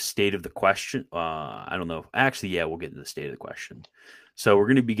state of the question. I don't know. Actually, yeah, we'll get into the state of the question. So we're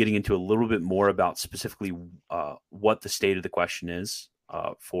going to be getting into a little bit more about specifically what the state of the question is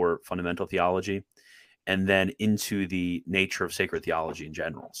for fundamental theology, and then into the nature of sacred theology in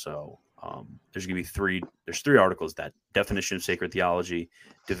general. So there's going to be three articles: that definition of sacred theology,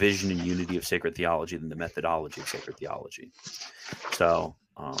 division and unity of sacred theology, and the methodology of sacred theology. So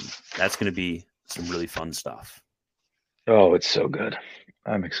that's going to be some really fun stuff. Oh, it's so good.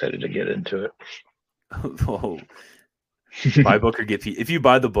 I'm excited to get into it. Oh, buy book or get if you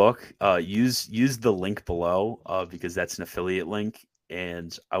buy the book, use the link below because that's an affiliate link,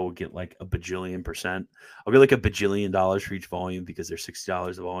 and I will get like a bajillion %. I'll get like $1 bajillion for each volume because they're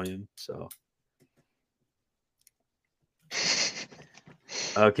 $60 a volume. So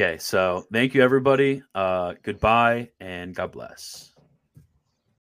okay, so thank you everybody. Goodbye and God bless.